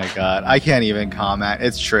 Oh my God. I can't even comment.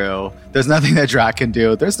 It's true. There's nothing that Drac can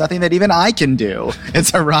do. There's nothing that even I can do.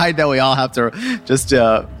 It's a ride that we all have to just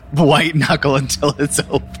white knuckle until it's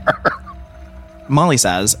over. Molly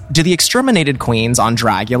says, do the exterminated queens on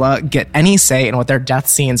Dragula get any say in what their death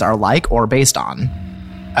scenes are like or based on?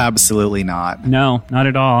 Absolutely not. No, not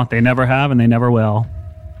at all. They never have and they never will.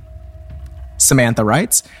 Samantha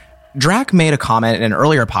writes, Drac made a comment in an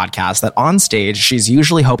earlier podcast that on stage she's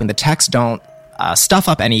usually hoping the techs don't stuff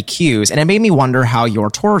up any cues, and it made me wonder how your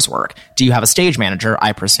tours work. Do you have a stage manager,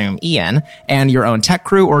 I presume Ian, and your own tech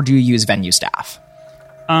crew, or do you use venue staff?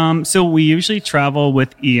 So we usually travel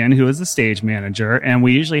with Ian, who is the stage manager, and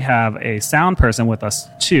we usually have a sound person with us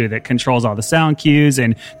too that controls all the sound cues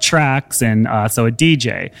and tracks, and so a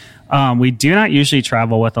DJ. We do not usually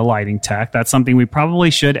travel with a lighting tech. That's something we probably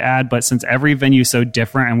should add, but since every venue is so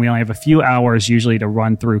different and we only have a few hours usually to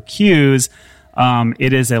run through cues,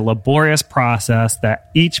 it is a laborious process that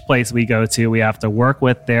each place we go to, we have to work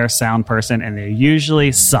with their sound person, and they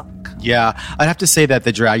usually suck. Yeah, I'd have to say that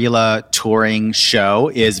the Dragula touring show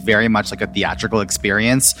is very much like a theatrical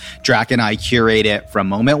experience. Drac and I curate it from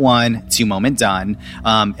moment one to moment done.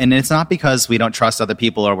 And it's not because we don't trust other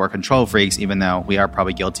people or we're control freaks, even though we are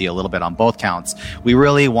probably guilty a little bit on both counts. We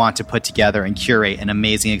really want to put together and curate an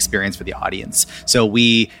amazing experience for the audience. So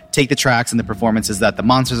we take the tracks and the performances that the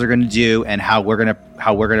monsters are going to do and how we're going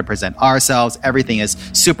to present ourselves. Everything is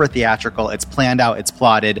super theatrical. It's planned out. It's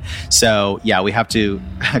plotted. So yeah, we have to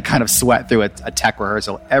kind of sweat through a tech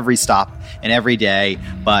rehearsal every stop and every day.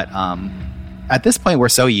 But at this point, we're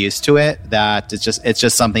so used to it that it's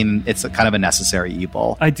just something. It's kind of a necessary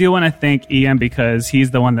evil. I do want to thank Ian because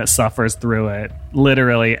he's the one that suffers through it.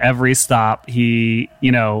 Literally every stop.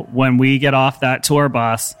 When we get off that tour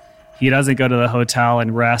bus, he doesn't go to the hotel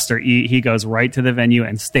and rest or eat. He goes right to the venue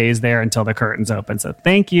and stays there until the curtains open. So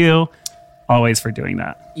thank you always for doing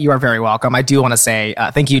that. You are very welcome. I do want to say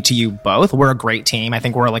thank you to you both. We're a great team. I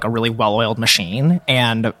think we're like a really well-oiled machine.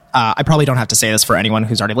 And I probably don't have to say this for anyone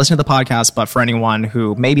who's already listened to the podcast, but for anyone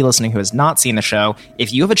who may be listening who has not seen the show,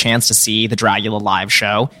 if you have a chance to see the Dragula live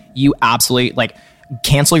show, you absolutely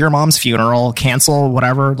cancel your mom's funeral, cancel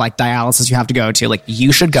whatever dialysis you have to go to.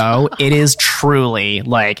 You should go. It is truly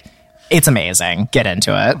it's amazing. Get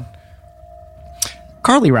into it.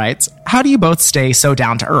 Carly writes, how do you both stay so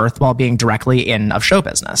down to earth while being directly in of show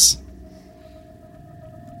business?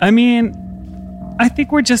 I mean, I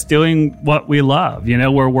think we're just doing what we love.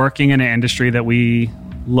 We're working in an industry that we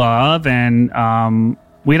love, and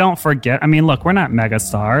we don't forget. I mean, look, we're not mega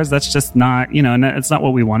stars. That's just not, it's not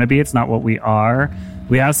what we want to be. It's not what we are.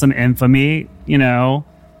 We have some infamy,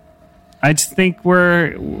 I just think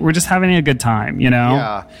we're just having a good time,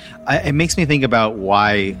 Yeah. It makes me think about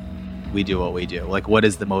why we do what we do. What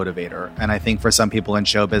is the motivator? And I think for some people in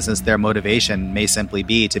show business, their motivation may simply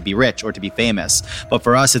be to be rich or to be famous. But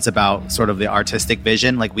for us, it's about sort of the artistic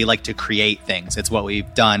vision. We like to create things. It's what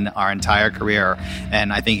we've done our entire career.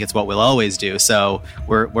 And I think it's what we'll always do. So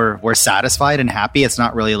we're satisfied and happy. It's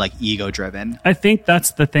not really ego driven. I think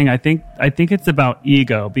that's the thing. I think it's about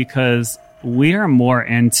ego because we are more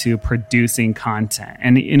into producing content.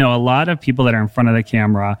 And, a lot of people that are in front of the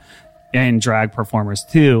camera and drag performers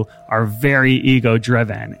too are very ego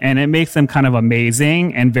driven, and it makes them kind of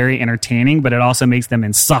amazing and very entertaining, but it also makes them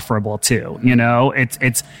insufferable too.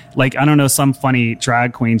 It's like, I don't know, some funny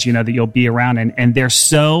drag queens, that you'll be around and they're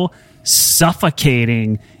so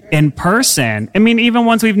suffocating in person. I mean, even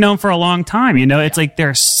ones we've known for a long time, it's like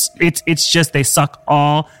it's just, they suck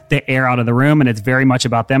all the air out of the room, and it's very much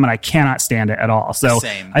about them, and I cannot stand it at all. So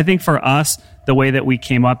Same. I think for us, the way that we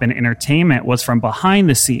came up in entertainment was from behind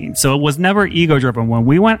the scenes. So it was never ego driven. When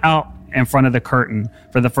we went out in front of the curtain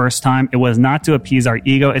for the first time, it was not to appease our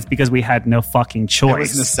ego. It's because we had no fucking choice. It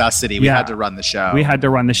was necessity. We had to run the show. We had to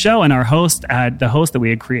run the show, and the host that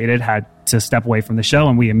we had created had to step away from the show,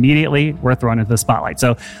 and we immediately were thrown into the spotlight.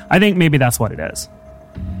 So I think maybe that's what it is.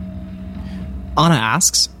 Anna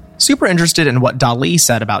asks, super interested in what Dali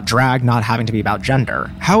said about drag not having to be about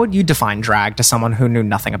gender. How would you define drag to someone who knew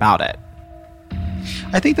nothing about it?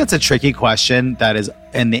 I think that's a tricky question that is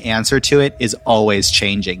and the answer to it is always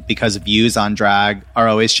changing because views on drag are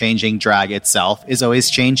always changing. Drag itself is always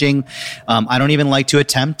changing. I don't even like to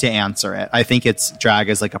attempt to answer it. I think drag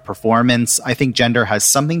is like a performance. I think gender has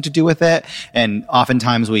something to do with it. And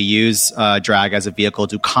oftentimes we use drag as a vehicle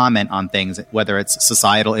to comment on things, whether it's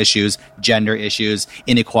societal issues, gender issues,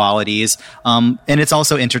 inequalities. And it's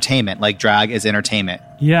also entertainment. Like drag is entertainment.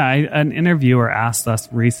 Yeah, an interviewer asked us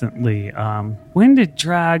recently, when did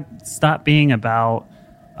drag stop being about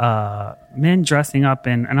men dressing up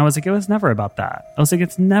and I was like, it was never about that. I was like,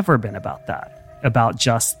 it's never been about that, about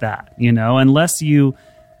just that, unless you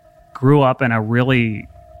grew up in a really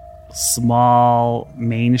small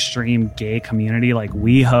mainstream gay community like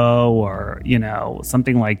WeHo or,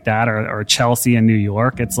 something like that, or Chelsea in New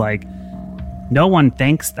York. It's like, no one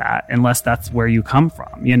thinks that unless that's where you come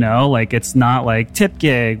from, like it's not like tip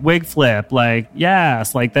gig, wig flip, like,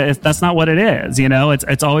 yes, like that's not what it is.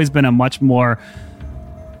 It's always been a much more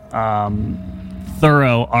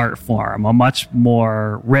thorough art form, a much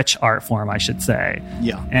more rich art form, I should say.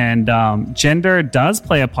 Yeah. And gender does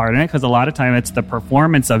play a part in it because a lot of time it's the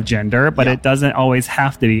performance of gender, but it doesn't always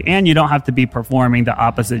have to be. And you don't have to be performing the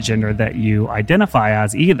opposite gender that you identify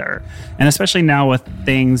as either. And especially now with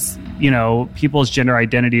things, people's gender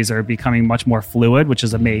identities are becoming much more fluid, which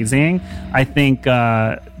is amazing. I think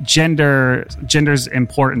gender's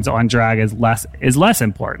importance on drag is less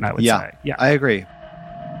important, I would say. Yeah, I agree.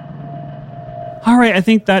 All right, I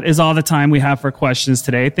think that is all the time we have for questions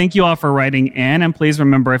today. Thank you all for writing in. And please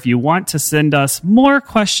remember, if you want to send us more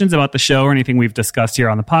questions about the show or anything we've discussed here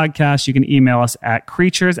on the podcast, you can email us at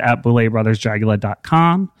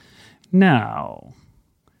creatures@BouletBrothersDragula.com. Now,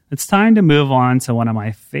 it's time to move on to one of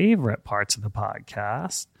my favorite parts of the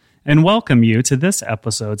podcast and welcome you to this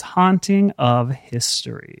episode's Haunting of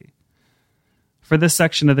History. For this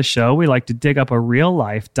section of the show, we like to dig up a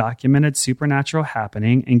real-life documented supernatural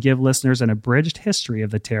happening and give listeners an abridged history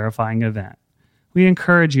of the terrifying event. We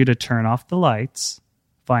encourage you to turn off the lights,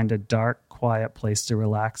 find a dark, quiet place to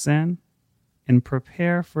relax in, and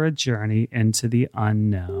prepare for a journey into the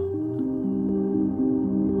unknown.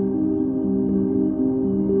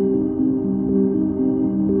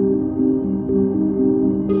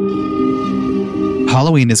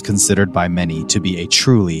 Halloween is considered by many to be a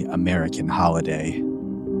truly American holiday,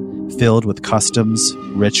 filled with customs,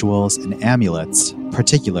 rituals, and amulets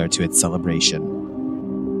particular to its celebration.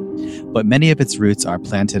 But many of its roots are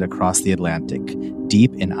planted across the Atlantic,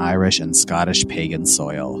 deep in Irish and Scottish pagan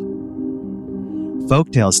soil.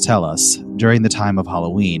 Folktales tell us, during the time of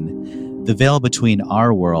Halloween, the veil between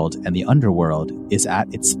our world and the underworld is at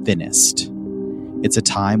its thinnest. It's a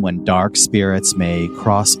time when dark spirits may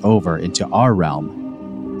cross over into our realm,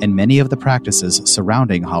 and many of the practices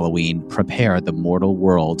surrounding Halloween prepare the mortal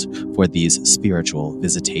world for these spiritual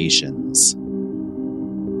visitations.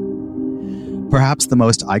 Perhaps the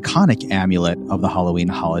most iconic amulet of the Halloween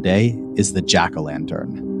holiday is the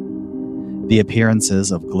jack-o'-lantern. The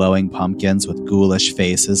appearances of glowing pumpkins with ghoulish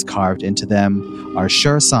faces carved into them are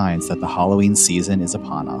sure signs that the Halloween season is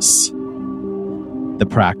upon us. The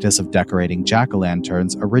practice of decorating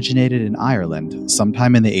jack-o'-lanterns originated in Ireland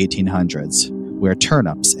sometime in the 1800s, where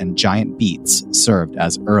turnips and giant beets served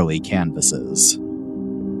as early canvases.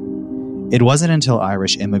 It wasn't until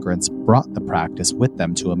Irish immigrants brought the practice with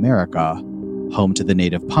them to America, home to the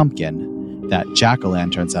native pumpkin, that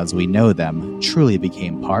jack-o'-lanterns as we know them truly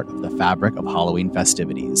became part of the fabric of Halloween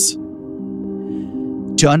festivities.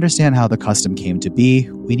 To understand how the custom came to be,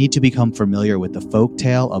 we need to become familiar with the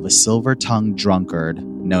folktale of a silver-tongued drunkard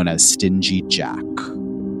known as Stingy Jack.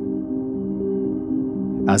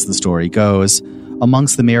 As the story goes,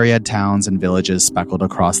 amongst the myriad towns and villages speckled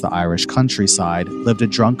across the Irish countryside lived a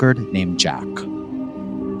drunkard named Jack.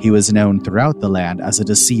 He was known throughout the land as a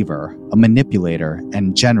deceiver, a manipulator,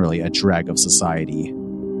 and generally a dreg of society.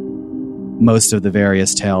 Most of the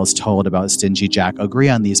various tales told about Stingy Jack agree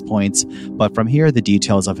on these points, but from here the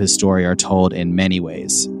details of his story are told in many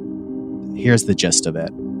ways. Here's the gist of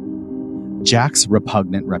it. Jack's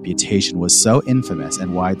repugnant reputation was so infamous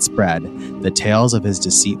and widespread, the tales of his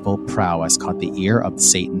deceitful prowess caught the ear of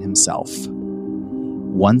Satan himself.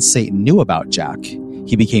 Once Satan knew about Jack,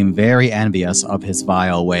 he became very envious of his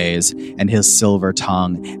vile ways and his silver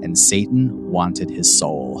tongue, and Satan wanted his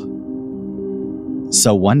soul.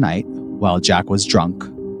 So one night, while Jack was drunk,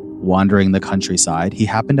 wandering the countryside, he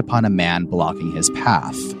happened upon a man blocking his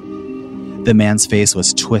path. The man's face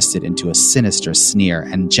was twisted into a sinister sneer,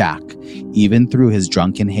 and Jack, even through his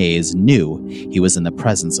drunken haze, knew he was in the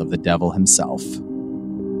presence of the devil himself.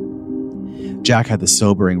 Jack had the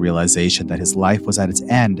sobering realization that his life was at its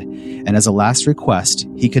end, and as a last request,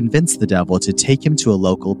 he convinced the devil to take him to a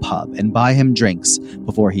local pub and buy him drinks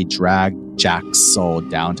before he dragged Jack's soul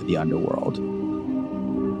down to the underworld.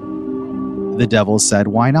 The devil said,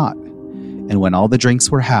 "Why not?" And when all the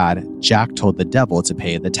drinks were had, Jack told the devil to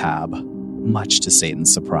pay the tab, much to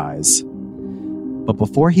Satan's surprise. But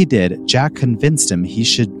before he did, Jack convinced him he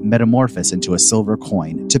should metamorphose into a silver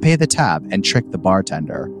coin to pay the tab and trick the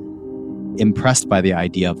bartender. Impressed by the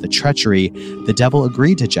idea of the treachery, the devil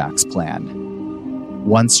agreed to Jack's plan.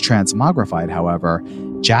 Once transmogrified, however,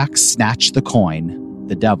 Jack snatched the coin,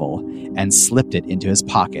 the devil, and slipped it into his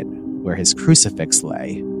pocket, where his crucifix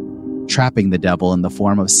lay, trapping the devil in the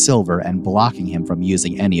form of silver and blocking him from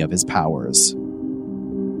using any of his powers.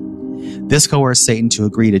 This coerced Satan to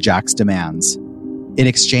agree to Jack's demands. In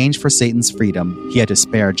exchange for Satan's freedom, he had to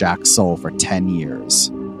spare Jack's soul for 10 years.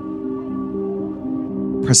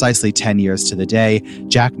 Precisely 10 years to the day,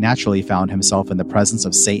 Jack naturally found himself in the presence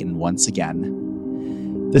of Satan once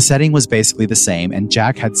again. The setting was basically the same, and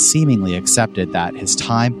Jack had seemingly accepted that his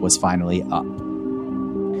time was finally up.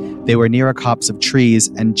 They were near a copse of trees,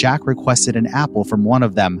 and Jack requested an apple from one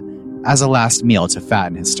of them as a last meal to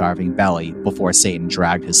fatten his starving belly before Satan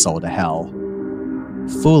dragged his soul to hell.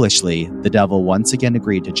 Foolishly, the devil once again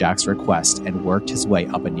agreed to Jack's request and worked his way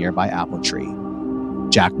up a nearby apple tree.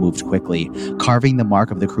 Jack moved quickly, carving the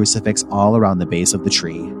mark of the crucifix all around the base of the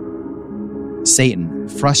tree. Satan,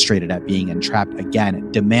 frustrated at being entrapped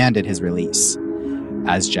again, demanded his release.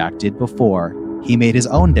 As Jack did before, he made his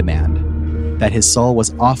own demand, that his soul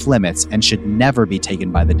was off limits and should never be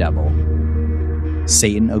taken by the devil.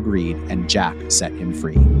 Satan agreed, and Jack set him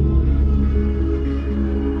free.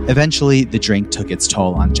 Eventually, the drink took its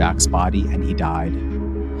toll on Jack's body, and he died.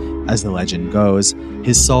 As the legend goes,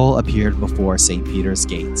 his soul appeared before St. Peter's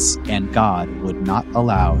gates, and God would not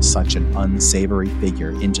allow such an unsavory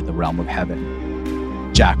figure into the realm of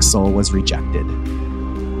heaven. Jack's soul was rejected.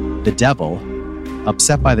 The devil,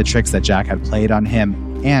 upset by the tricks that Jack had played on him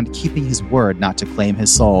and keeping his word not to claim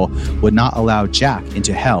his soul, would not allow Jack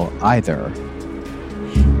into hell either.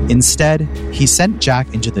 Instead, he sent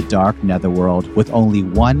Jack into the dark netherworld with only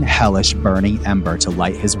one hellish burning ember to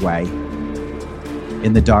light his way.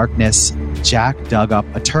 In the darkness, Jack dug up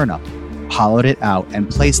a turnip, hollowed it out, and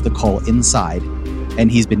placed the coal inside,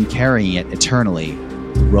 and he's been carrying it eternally,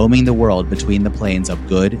 roaming the world between the planes of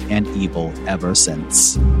good and evil ever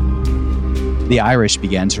since. The Irish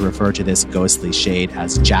began to refer to this ghostly shade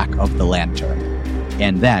as Jack of the Lantern,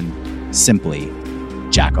 and then simply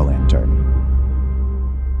Jack-o'-lantern.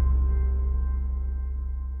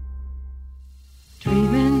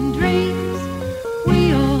 Dreaming dreams,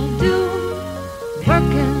 we all do,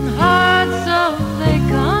 working hard so they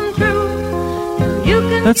come true.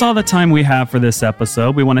 That's all the time we have for this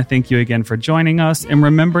episode. We want to thank you again for joining us, and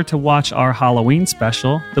remember to watch our Halloween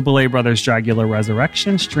special, The Boulet Brothers Dragula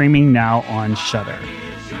Resurrection, streaming now on Shudder.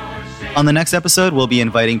 On the next episode, we'll be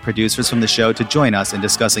inviting producers from the show to join us in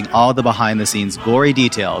discussing all the behind-the-scenes gory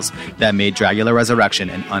details that made Dragula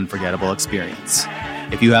Resurrection an unforgettable experience.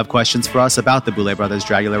 If you have questions for us about the Boulet Brothers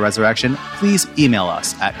Dragula Resurrection, please email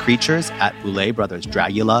us at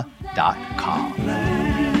creatures@bouletbrothersdragula.com.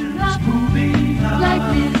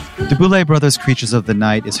 The Boulet Brothers Creatures of the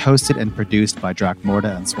Night is hosted and produced by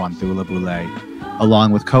Dracmorda and Swanthula Boulet,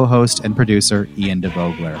 along with co-host and producer Ian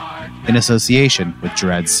DeVogler, in association with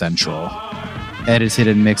Dread Central. Edited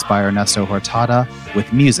and mixed by Ernesto Hortada,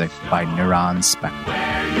 with music by Neuron Spectre.